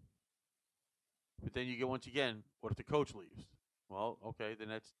 But then you get, once again, what if the coach leaves? Well, okay, then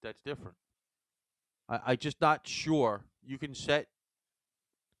that's different. I just not sure you can set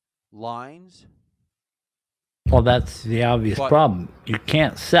lines. Well, that's the obvious But- problem. You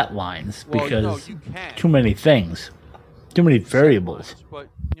can't set lines Well, because you can. too many things, too many set variables. lines, but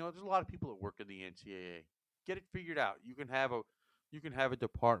there's a lot of people that work in the NCAA. Get it figured out. You can have a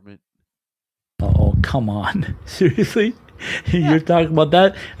department. Oh, come on. Seriously? You're talking about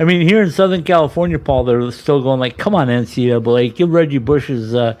that? I mean, here in Southern California, Paul, they're still going like, come on, NCAA, give Reggie Bush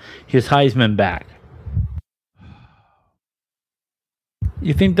his Heisman back.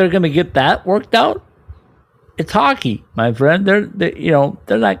 You think they're going to get that worked out? It's hockey, my friend. They're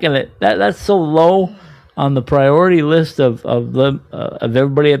not going to. That's so low on the priority list of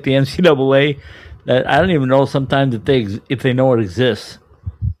everybody at the NCAA that I don't even know sometimes if they know it exists.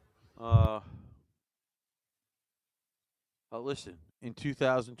 Listen, in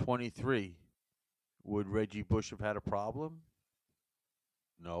 2023, would Reggie Bush have had a problem?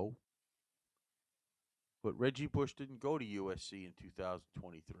 No. But Reggie Bush didn't go to USC in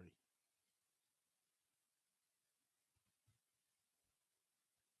 2023.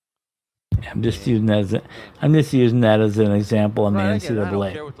 I'm just using that as an example on the Right, again, I don't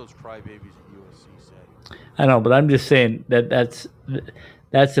NCAA. care what those crybabies at USC say. I know, but I'm just saying that's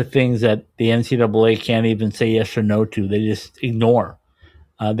the things that the NCAA can't even say yes or no to. They just ignore.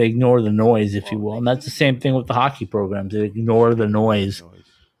 They ignore the noise, if you will, and that's the same thing with the hockey programs. They ignore the noise,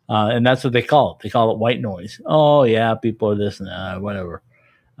 and that's what they call it. They call it white noise. Oh yeah, people are this and that, whatever.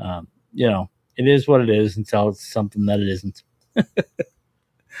 It is what it is until it's something that it isn't.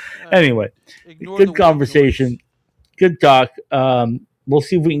 Anyway, good conversation, good talk. We'll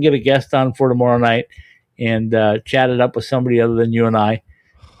see if we can get a guest on for tomorrow night and chat it up with somebody other than you and I.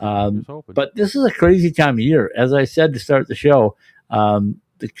 But this is a crazy time of year. As I said to start the show, the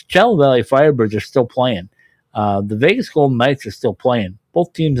Coachella Valley Firebirds are still playing. The Vegas Golden Knights are still playing.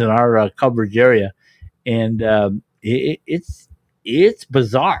 Both teams in our coverage area, and it's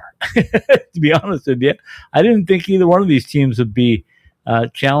bizarre. To be honest with you, I didn't think either one of these teams would be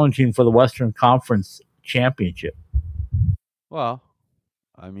challenging for the Western Conference Championship. Well,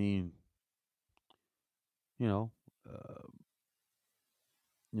 I mean,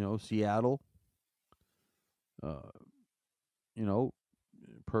 Seattle,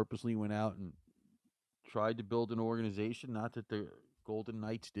 purposely went out and tried to build an organization. Not that the Golden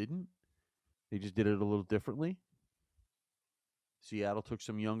Knights didn't. They just did it a little differently. Seattle took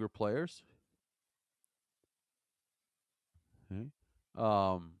some younger players. Okay.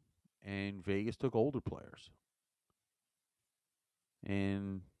 And Vegas took older players.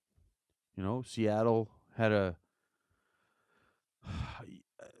 And, Seattle had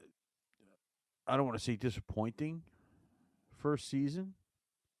I don't want to say disappointing first season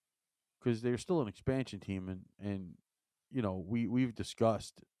because they're still an expansion team. And we've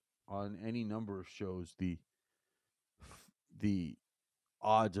discussed on any number of shows the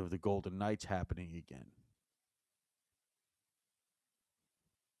odds of the Golden Knights happening again.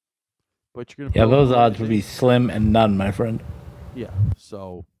 But you're gonna those odds would be slim and none, my friend. Yeah.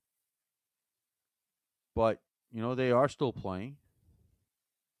 So, but they are still playing,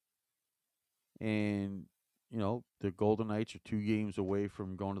 and the Golden Knights are 2 games away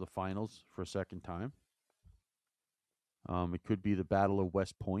from going to the finals for a second time. It could be the Battle of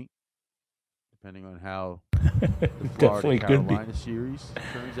West Point, depending on how the Florida-Carolina series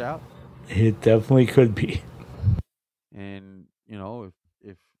turns out. It definitely could be. And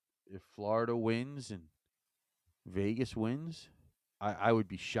if Florida wins and Vegas wins, I would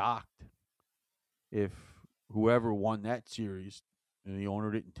be shocked if whoever won that series and the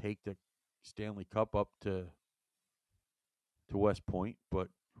owner didn't take the Stanley Cup up to West Point, but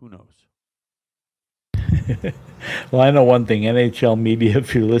who knows? Well, I know one thing. NHL media,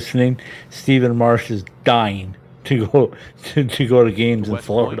 if you're listening, Stephen Marsh is dying to go to games in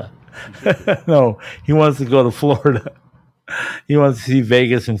Florida. No, he wants to go to Florida. He wants to see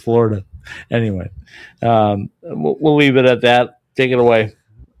Vegas and Florida. Anyway, we'll leave it at that. Take it away.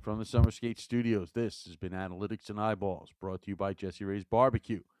 From the Summer Skate Studios, this has been Analytics and Eyeballs, brought to you by Jesse Ray's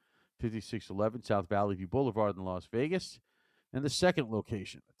Barbecue, 5611 South Valley View Boulevard in Las Vegas, and the second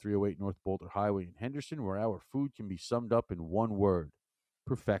location, 308 North Boulder Highway in Henderson, where our food can be summed up in one word: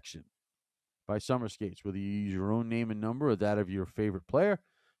 perfection. by Summer Skates. Whether you use your own name and number or that of your favorite player,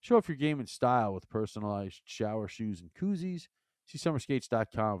 show off your game in style with personalized shower shoes and koozies. See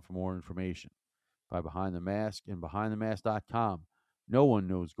summerskates.com for more information. By Behind the Mask and BehindTheMask.com. No one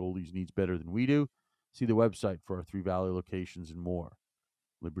knows goalies needs better than we do. See the website for our 3 Valley locations and more.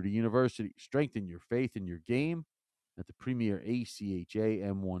 Liberty University. Strengthen your faith in your game at the premier ACHA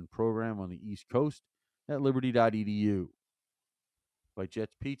M1 program on the East Coast at liberty.edu. By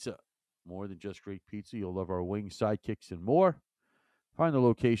Jets Pizza. More than just great pizza, you'll love our wings, sidekicks, and more. Find the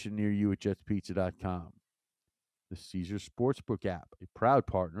location near you at jetspizza.com. The Caesars Sportsbook app, a proud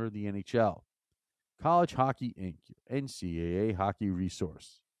partner of the NHL. College Hockey Inc., your NCAA hockey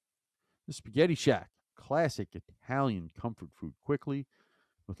resource. The Spaghetti Shack, classic Italian comfort food quickly,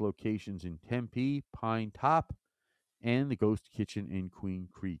 with locations in Tempe, Pine Top, and the Ghost Kitchen in Queen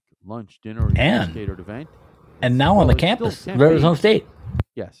Creek. Lunch, dinner, and catered event. And now on the campus of Arizona State.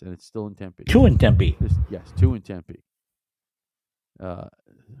 Yes, and it's still in Tempe. 2 in Tempe. Yes, 2 in Tempe.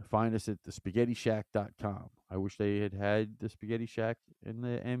 Find us at thespaghettishack.com. I wish they had the Spaghetti Shack in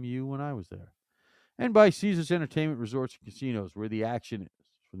the MU when I was there. And by Caesars Entertainment Resorts and Casinos, where the action is,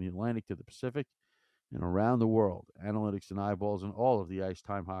 from the Atlantic to the Pacific and around the world. Analytics and Eyeballs and all of the Ice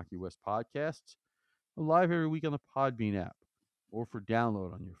Time Hockey West podcasts are live every week on the Podbean app or for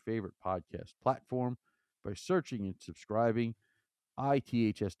download on your favorite podcast platform by searching and subscribing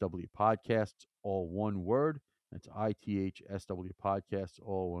ITHSW Podcasts, all one word. That's ITHSW Podcasts,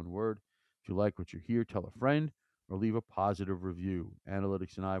 all one word. If you like what you hear, tell a friend or leave a positive review.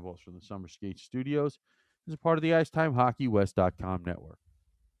 Analytics and Eyeballs from the Summer Skate Studios is a part of the IceTimeHockeyWest.com network.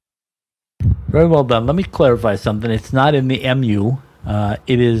 Very well done. Let me clarify something. It's not in the MU.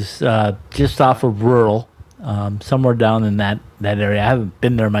 It is just off of rural, somewhere down in that area. I haven't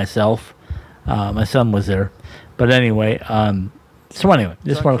been there myself. My son was there. But anyway, just want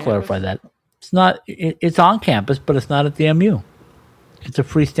to clarify that. It's not. It's on campus, but it's not at the MU. It's a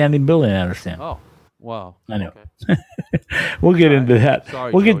freestanding building, I understand. Oh, wow. I know. Okay. We'll get into that.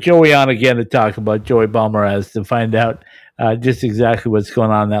 Sorry, we'll get Joey on again to talk about Joey Balmaraz to find out just exactly what's going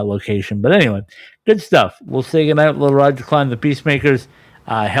on in that location. But anyway, good stuff. We'll say goodnight, little Roger Klein, the Peacemakers.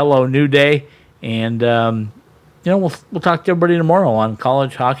 Hello, New Day. And, we'll talk to everybody tomorrow on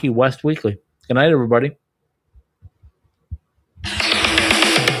College Hockey West Weekly. Good night, everybody.